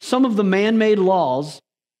is some of the man-made laws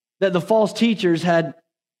that the false teachers had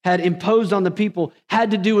imposed on the people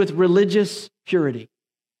had to do with religious purity,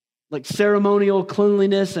 like ceremonial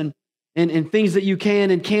cleanliness and things that you can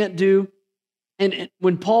and can't do. And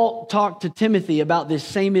when Paul talked to Timothy about this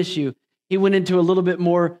same issue, he went into a little bit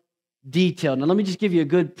more detail. Now, let me just give you a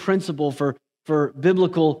good principle for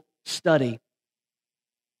biblical study.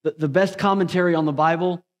 The best commentary on the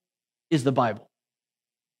Bible is the Bible.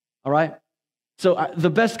 All right? So the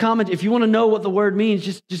best comment, if you want to know what the word means,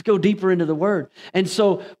 just go deeper into the word. And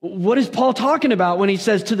so what is Paul talking about when he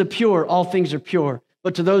says to the pure, all things are pure,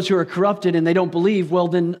 but to those who are corrupted and they don't believe, well,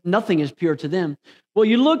 then nothing is pure to them. Well,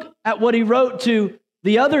 you look at what he wrote to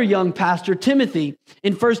the other young pastor, Timothy,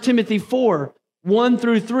 in 1 Timothy 4, 1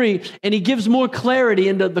 through 3, and he gives more clarity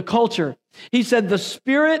into the culture. He said, the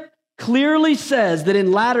Spirit clearly says that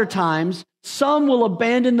in latter times, some will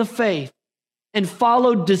abandon the faith and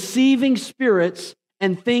follow deceiving spirits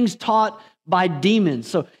and things taught by demons.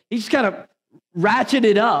 So he's kind of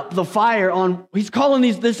ratcheted up the fire on, he's calling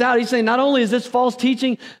this out. He's saying not only is this false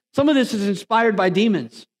teaching, some of this is inspired by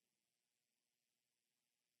demons.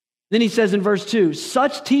 Then he says in verse 2,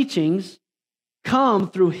 such teachings come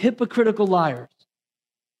through hypocritical liars.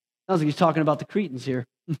 Sounds like he's talking about the Cretans here.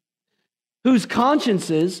 Whose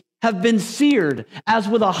consciences have been seared as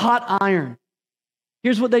with a hot iron.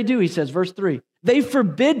 Here's what they do, he says, verse 3. They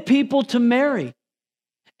forbid people to marry,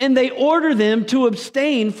 and they order them to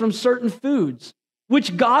abstain from certain foods,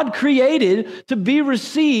 which God created to be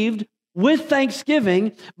received with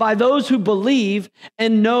thanksgiving by those who believe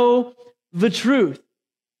and know the truth.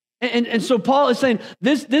 And so Paul is saying,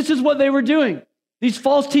 this is what they were doing. These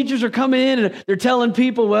false teachers are coming in and they're telling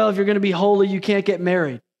people, well, if you're going to be holy, you can't get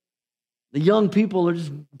married. The young people are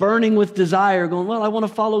just burning with desire, going, well, I want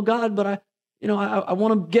to follow God, but I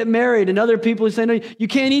want to get married. And other people are saying, no, you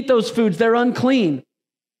can't eat those foods. They're unclean.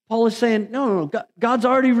 Paul is saying, no. God's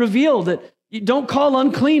already revealed that you don't call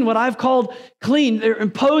unclean what I've called clean. They're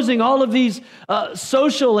imposing all of these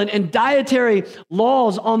social and dietary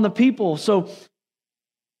laws on the people. So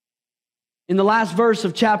in the last verse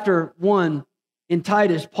of chapter 1 in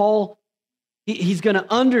Titus, Paul, he's going to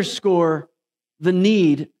underscore the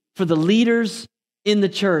need for the leaders in the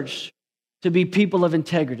church to be people of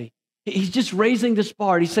integrity. He's just raising this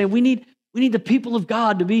bar. He's saying we need the people of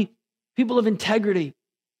God to be people of integrity,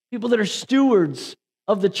 people that are stewards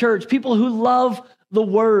of the church, people who love the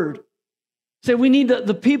word. Say we need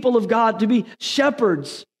the people of God to be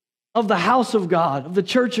shepherds of the house of God, of the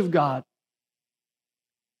church of God.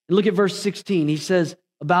 And look at verse 16. He says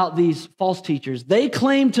about these false teachers, they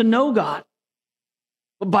claim to know God,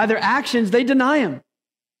 but by their actions, they deny him.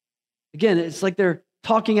 Again, it's like they're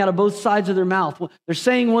talking out of both sides of their mouth. Well, they're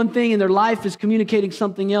saying one thing and their life is communicating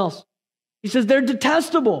something else. He says they're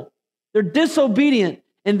detestable, they're disobedient,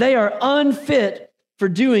 and they are unfit for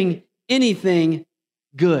doing anything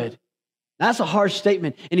good. That's a harsh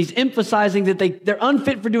statement. And he's emphasizing that they're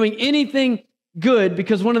unfit for doing anything good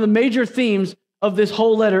because one of the major themes of this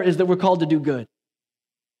whole letter is that we're called to do good.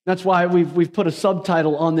 That's why we've put a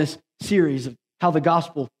subtitle on this series of how the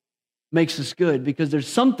gospel makes us good, because there's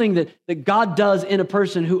something that God does in a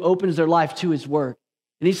person who opens their life to his work.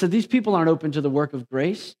 And he said these people aren't open to the work of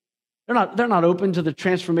grace. They're not open to the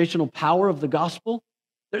transformational power of the gospel.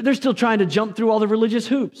 They're still trying to jump through all the religious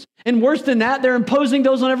hoops. And worse than that, they're imposing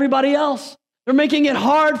those on everybody else. They're making it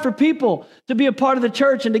hard for people to be a part of the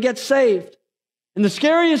church and to get saved. And the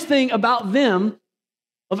scariest thing about them,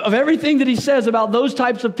 of everything that he says about those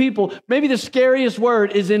types of people, maybe the scariest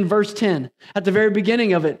word is in verse 10, at the very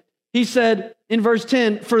beginning of it. He said in verse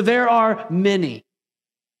 10, for there are many.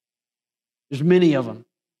 There's many of them.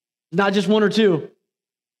 Not just one or two.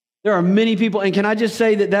 There are many people. And can I just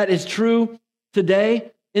say that is true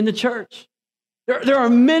today in the church? There are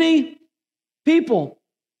many people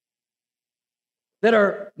that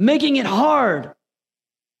are making it hard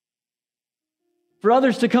for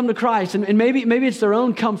others to come to Christ. And maybe it's their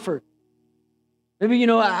own comfort. Maybe,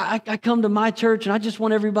 I come to my church and I just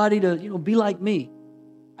want everybody to, be like me.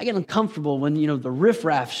 I get uncomfortable when, the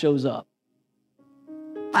riffraff shows up.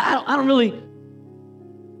 I don't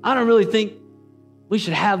really think we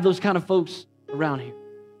should have those kind of folks around here.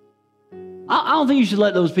 I don't think you should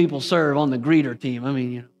let those people serve on the greeter team. I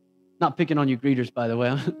mean, not picking on you greeters, by the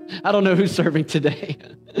way. I don't know who's serving today.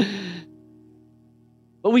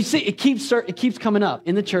 But we see it keeps coming up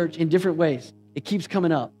in the church in different ways. It keeps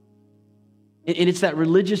coming up. And it's that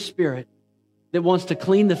religious spirit that wants to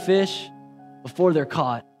clean the fish before they're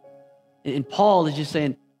caught. And Paul is just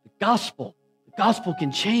saying the gospel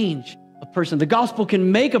can change a person. The gospel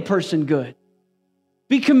can make a person good.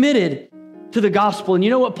 Be committed to the gospel. And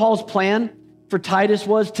you know what Paul's plan for Titus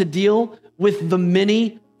was to deal with the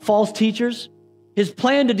many false teachers? His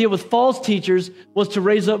plan to deal with false teachers was to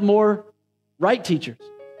raise up more right teachers.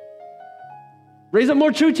 Raise up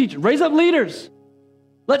more true teachers. Raise up leaders.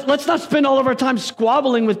 Let's not spend all of our time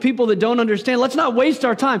squabbling with people that don't understand. Let's not waste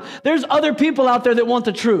our time. There's other people out there that want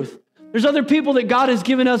the truth. There's other people that God has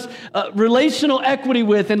given us relational equity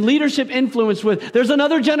with and leadership influence with. There's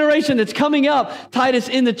another generation that's coming up, Titus,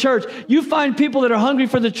 in the church. You find people that are hungry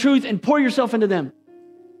for the truth and pour yourself into them.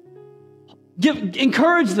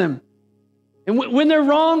 Encourage them. And when they're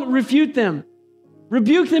wrong, refute them.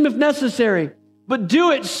 Rebuke them if necessary. But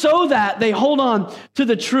do it so that they hold on to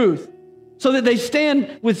the truth, so that they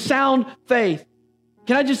stand with sound faith.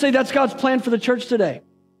 Can I just say that's God's plan for the church today?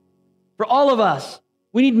 For all of us.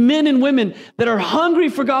 We need men and women that are hungry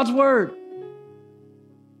for God's word,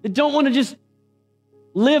 that don't want to just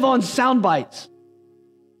live on sound bites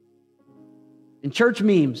and church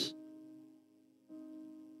memes.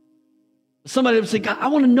 Somebody would say, God, I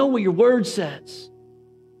want to know what your word says.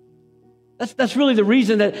 That's really the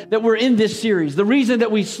reason that we're in this series. The reason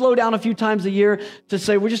that we slow down a few times a year to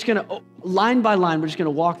say we're just going to, line by line, we're just going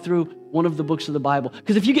to walk through one of the books of the Bible.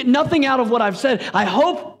 Because if you get nothing out of what I've said, I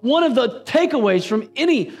hope one of the takeaways from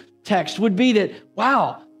any text would be that,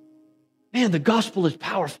 wow, man, the gospel is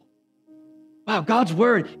powerful. Wow, God's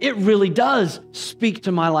word, it really does speak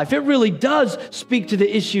to my life. It really does speak to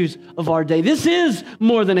the issues of our day. This is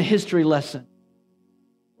more than a history lesson.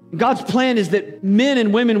 God's plan is that men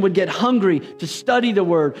and women would get hungry to study the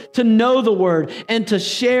word, to know the word, and to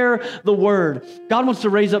share the word. God wants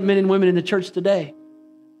to raise up men and women in the church today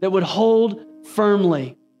that would hold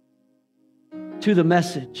firmly to the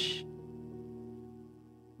message.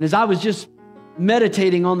 And as I was just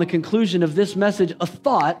meditating on the conclusion of this message, a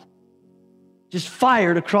thought just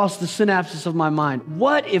fired across the synapses of my mind.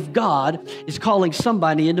 What if God is calling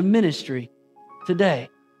somebody into ministry today?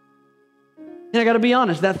 And I got to be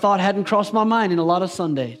honest, that thought hadn't crossed my mind in a lot of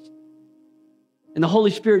Sundays. And the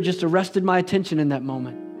Holy Spirit just arrested my attention in that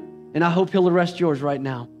moment. And I hope He'll arrest yours right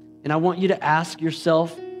now. And I want you to ask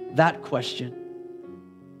yourself that question.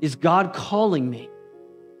 Is God calling me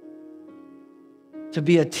to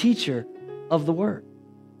be a teacher of the Word?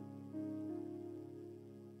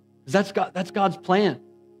 Because that's God's plan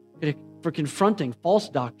for confronting false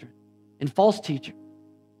doctrine and false teachers.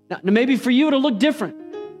 Now, maybe for you it'll look different.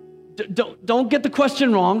 Don't get the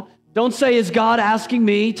question wrong. Don't say, is God asking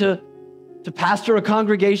me to pastor a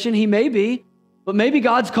congregation? He may be, but maybe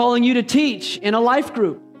God's calling you to teach in a life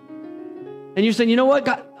group. And you're saying, you know what,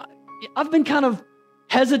 God, I've been kind of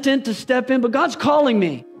hesitant to step in, but God's calling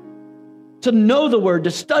me to know the Word,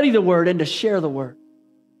 to study the Word, and to share the Word.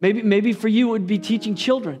 Maybe for you it would be teaching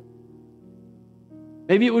children.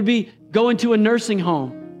 Maybe it would be going to a nursing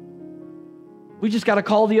home. We just got a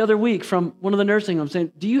call the other week from one of the nursing homes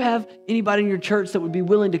saying, do you have anybody in your church that would be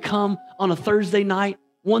willing to come on a Thursday night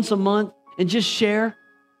once a month and just share?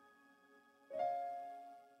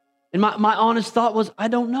 And my honest thought was, I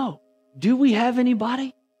don't know. Do we have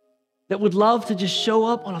anybody that would love to just show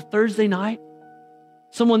up on a Thursday night?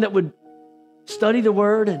 Someone that would study the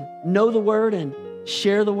Word and know the Word and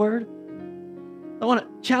share the Word? I want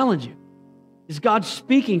to challenge you. Is God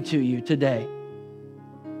speaking to you today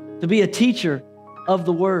to be a teacher of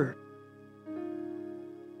the Word?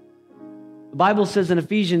 The Bible says in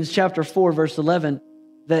Ephesians chapter 4, verse 11,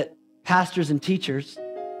 that pastors and teachers,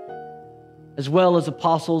 as well as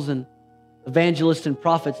apostles and evangelists and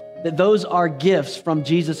prophets, that those are gifts from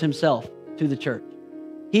Jesus Himself to the church.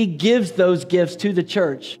 He gives those gifts to the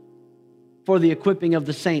church for the equipping of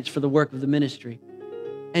the saints for the work of the ministry.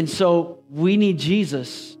 And so we need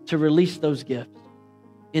Jesus to release those gifts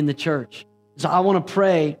in the church. So I want to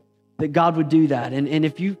pray that God would do that. And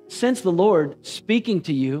if you sense the Lord speaking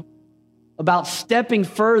to you about stepping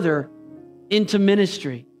further into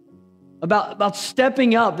ministry, about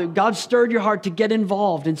stepping up, that God stirred your heart to get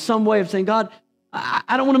involved in some way of saying, God,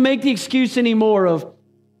 I don't want to make the excuse anymore of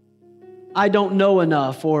I don't know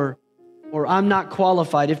enough or I'm not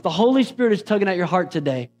qualified. If the Holy Spirit is tugging at your heart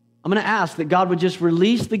today, I'm going to ask that God would just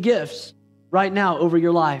release the gifts right now over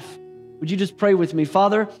your life. Would you just pray with me?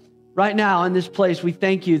 Father, right now in this place, we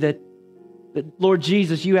thank you that Lord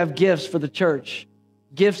Jesus, you have gifts for the church,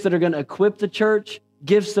 gifts that are going to equip the church,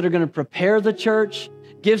 gifts that are going to prepare the church,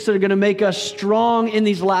 gifts that are going to make us strong in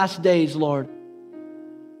these last days, Lord,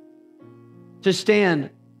 to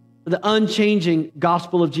stand for the unchanging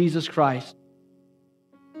gospel of Jesus Christ.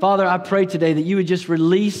 Father, I pray today that you would just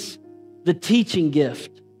release the teaching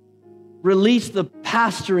gift, release the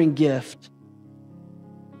pastoring gift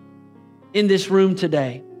in this room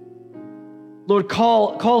today. Lord,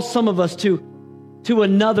 call some of us to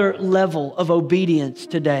another level of obedience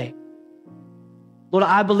today. Lord,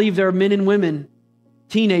 I believe there are men and women,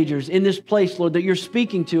 teenagers in this place, Lord, that you're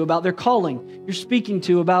speaking to about their calling. You're speaking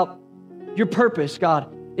to about your purpose,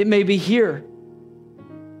 God. It may be here.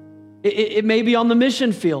 It may be on the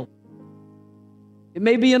mission field. It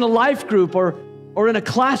may be in a life group or in a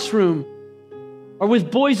classroom or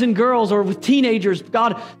with boys and girls or with teenagers.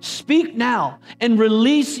 God, speak now and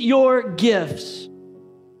release your gifts,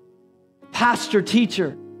 pastor,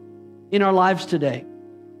 teacher, in our lives today.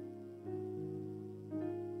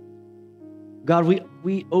 God,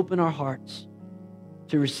 we open our hearts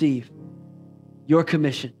to receive your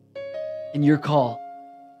commission and your call.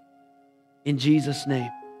 In Jesus'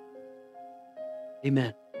 name,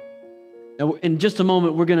 amen. Now, in just a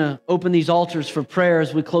moment, we're going to open these altars for prayer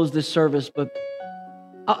as we close this service, but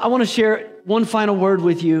I want to share one final word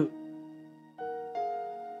with you.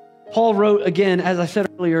 Paul wrote, again, as I said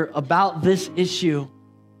earlier, about this issue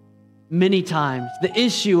many times, the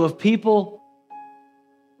issue of people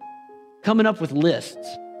coming up with lists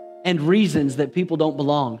and reasons that people don't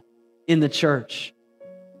belong in the church.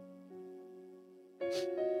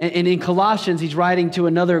 And in Colossians, he's writing to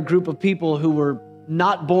another group of people who were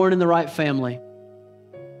not born in the right family.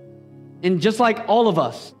 And just like all of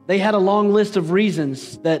us, they had a long list of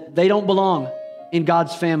reasons that they don't belong in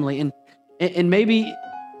God's family. And maybe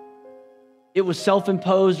it was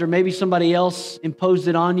self-imposed, or maybe somebody else imposed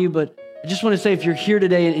it on you. But I just want to say, if you're here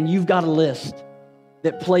today and you've got a list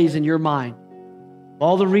that plays in your mind,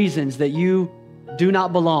 all the reasons that you do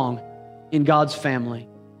not belong in God's family,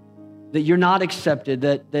 that you're not accepted,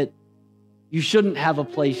 that you shouldn't have a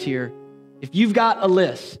place here. If you've got a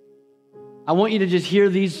list, I want you to just hear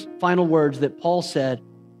these final words that Paul said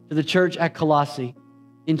to the church at Colossae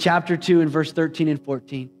in chapter 2 and verse 13 and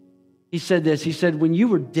 14. He said this, he said, when you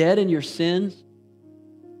were dead in your sins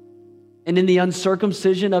and in the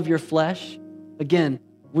uncircumcision of your flesh, again,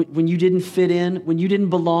 when you didn't fit in, when you didn't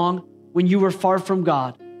belong, when you were far from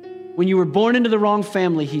God, when you were born into the wrong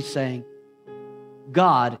family, he's saying,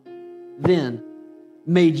 God then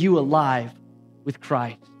made you alive with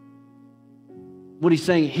Christ. What he's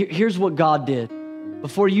saying, here's what God did.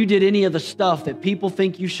 Before you did any of the stuff that people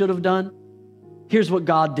think you should have done, here's what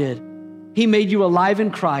God did. He made you alive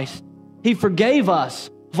in Christ. He forgave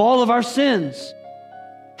us of all of our sins,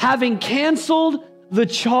 having canceled the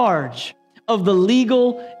charge of the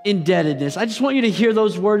legal indebtedness. I just want you to hear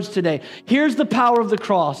those words today. Here's the power of the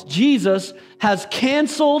cross. Jesus has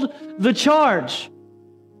canceled the charge.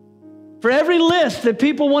 For every list that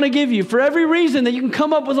people want to give you, for every reason that you can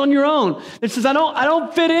come up with on your own, that says, I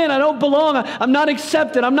don't fit in, I don't belong, I'm not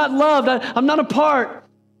accepted, I'm not loved, I'm not a part.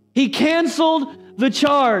 He canceled the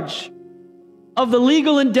charge of the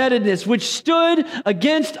legal indebtedness which stood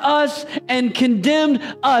against us and condemned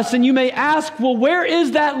us. And you may ask, well, where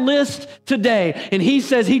is that list today? And he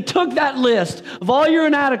says he took that list of all your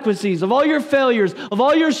inadequacies, of all your failures, of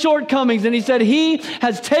all your shortcomings, and he said he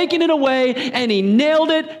has taken it away and he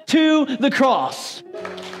nailed it to the cross.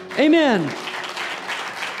 Amen.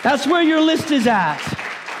 That's where your list is at.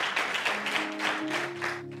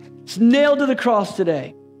 It's nailed to the cross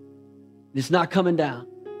today. It's not coming down.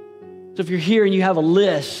 So if you're here and you have a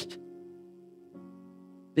list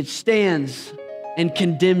that stands and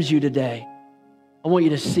condemns you today, I want you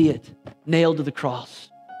to see it nailed to the cross.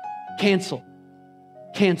 Cancel.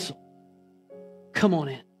 Cancel. Come on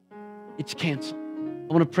in. It's canceled.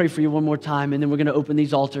 I want to pray for you one more time, and then we're going to open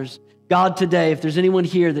these altars. God, today, if there's anyone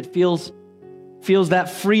here that feels that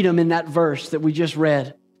freedom in that verse that we just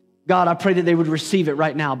read, God, I pray that they would receive it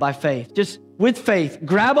right now by faith. Just with faith,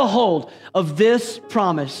 grab a hold of this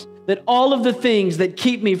promise that all of the things that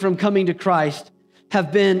keep me from coming to Christ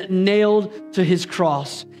have been nailed to his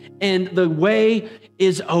cross, and the way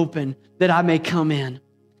is open that I may come in.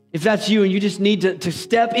 If that's you and you just need to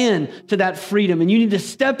step in to that freedom and you need to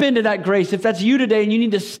step into that grace, if that's you today and you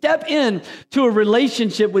need to step in to a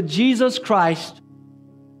relationship with Jesus Christ,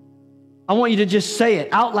 I want you to just say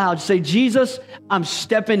it out loud. Say, Jesus, I'm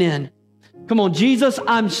stepping in. Come on, Jesus,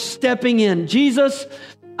 I'm stepping in. Jesus,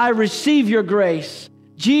 I receive your grace.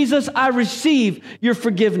 Jesus, I receive your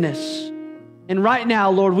forgiveness. And right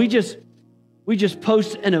now, Lord, we just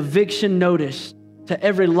post an eviction notice to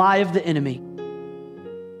every lie of the enemy,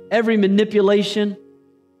 every manipulation,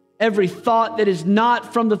 every thought that is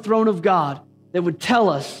not from the throne of God that would tell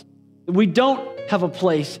us that we don't have a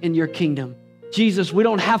place in your kingdom. Jesus, we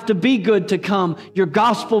don't have to be good to come. Your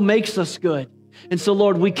gospel makes us good. And so,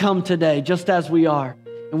 Lord, we come today just as we are,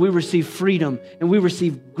 and we receive freedom, and we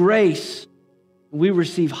receive grace, and we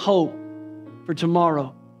receive hope for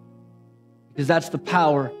tomorrow, because that's the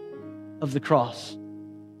power of the cross.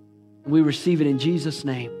 And we receive it in Jesus'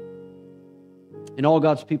 name. And all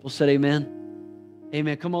God's people said amen.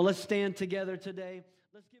 Amen. Come on, let's stand together today.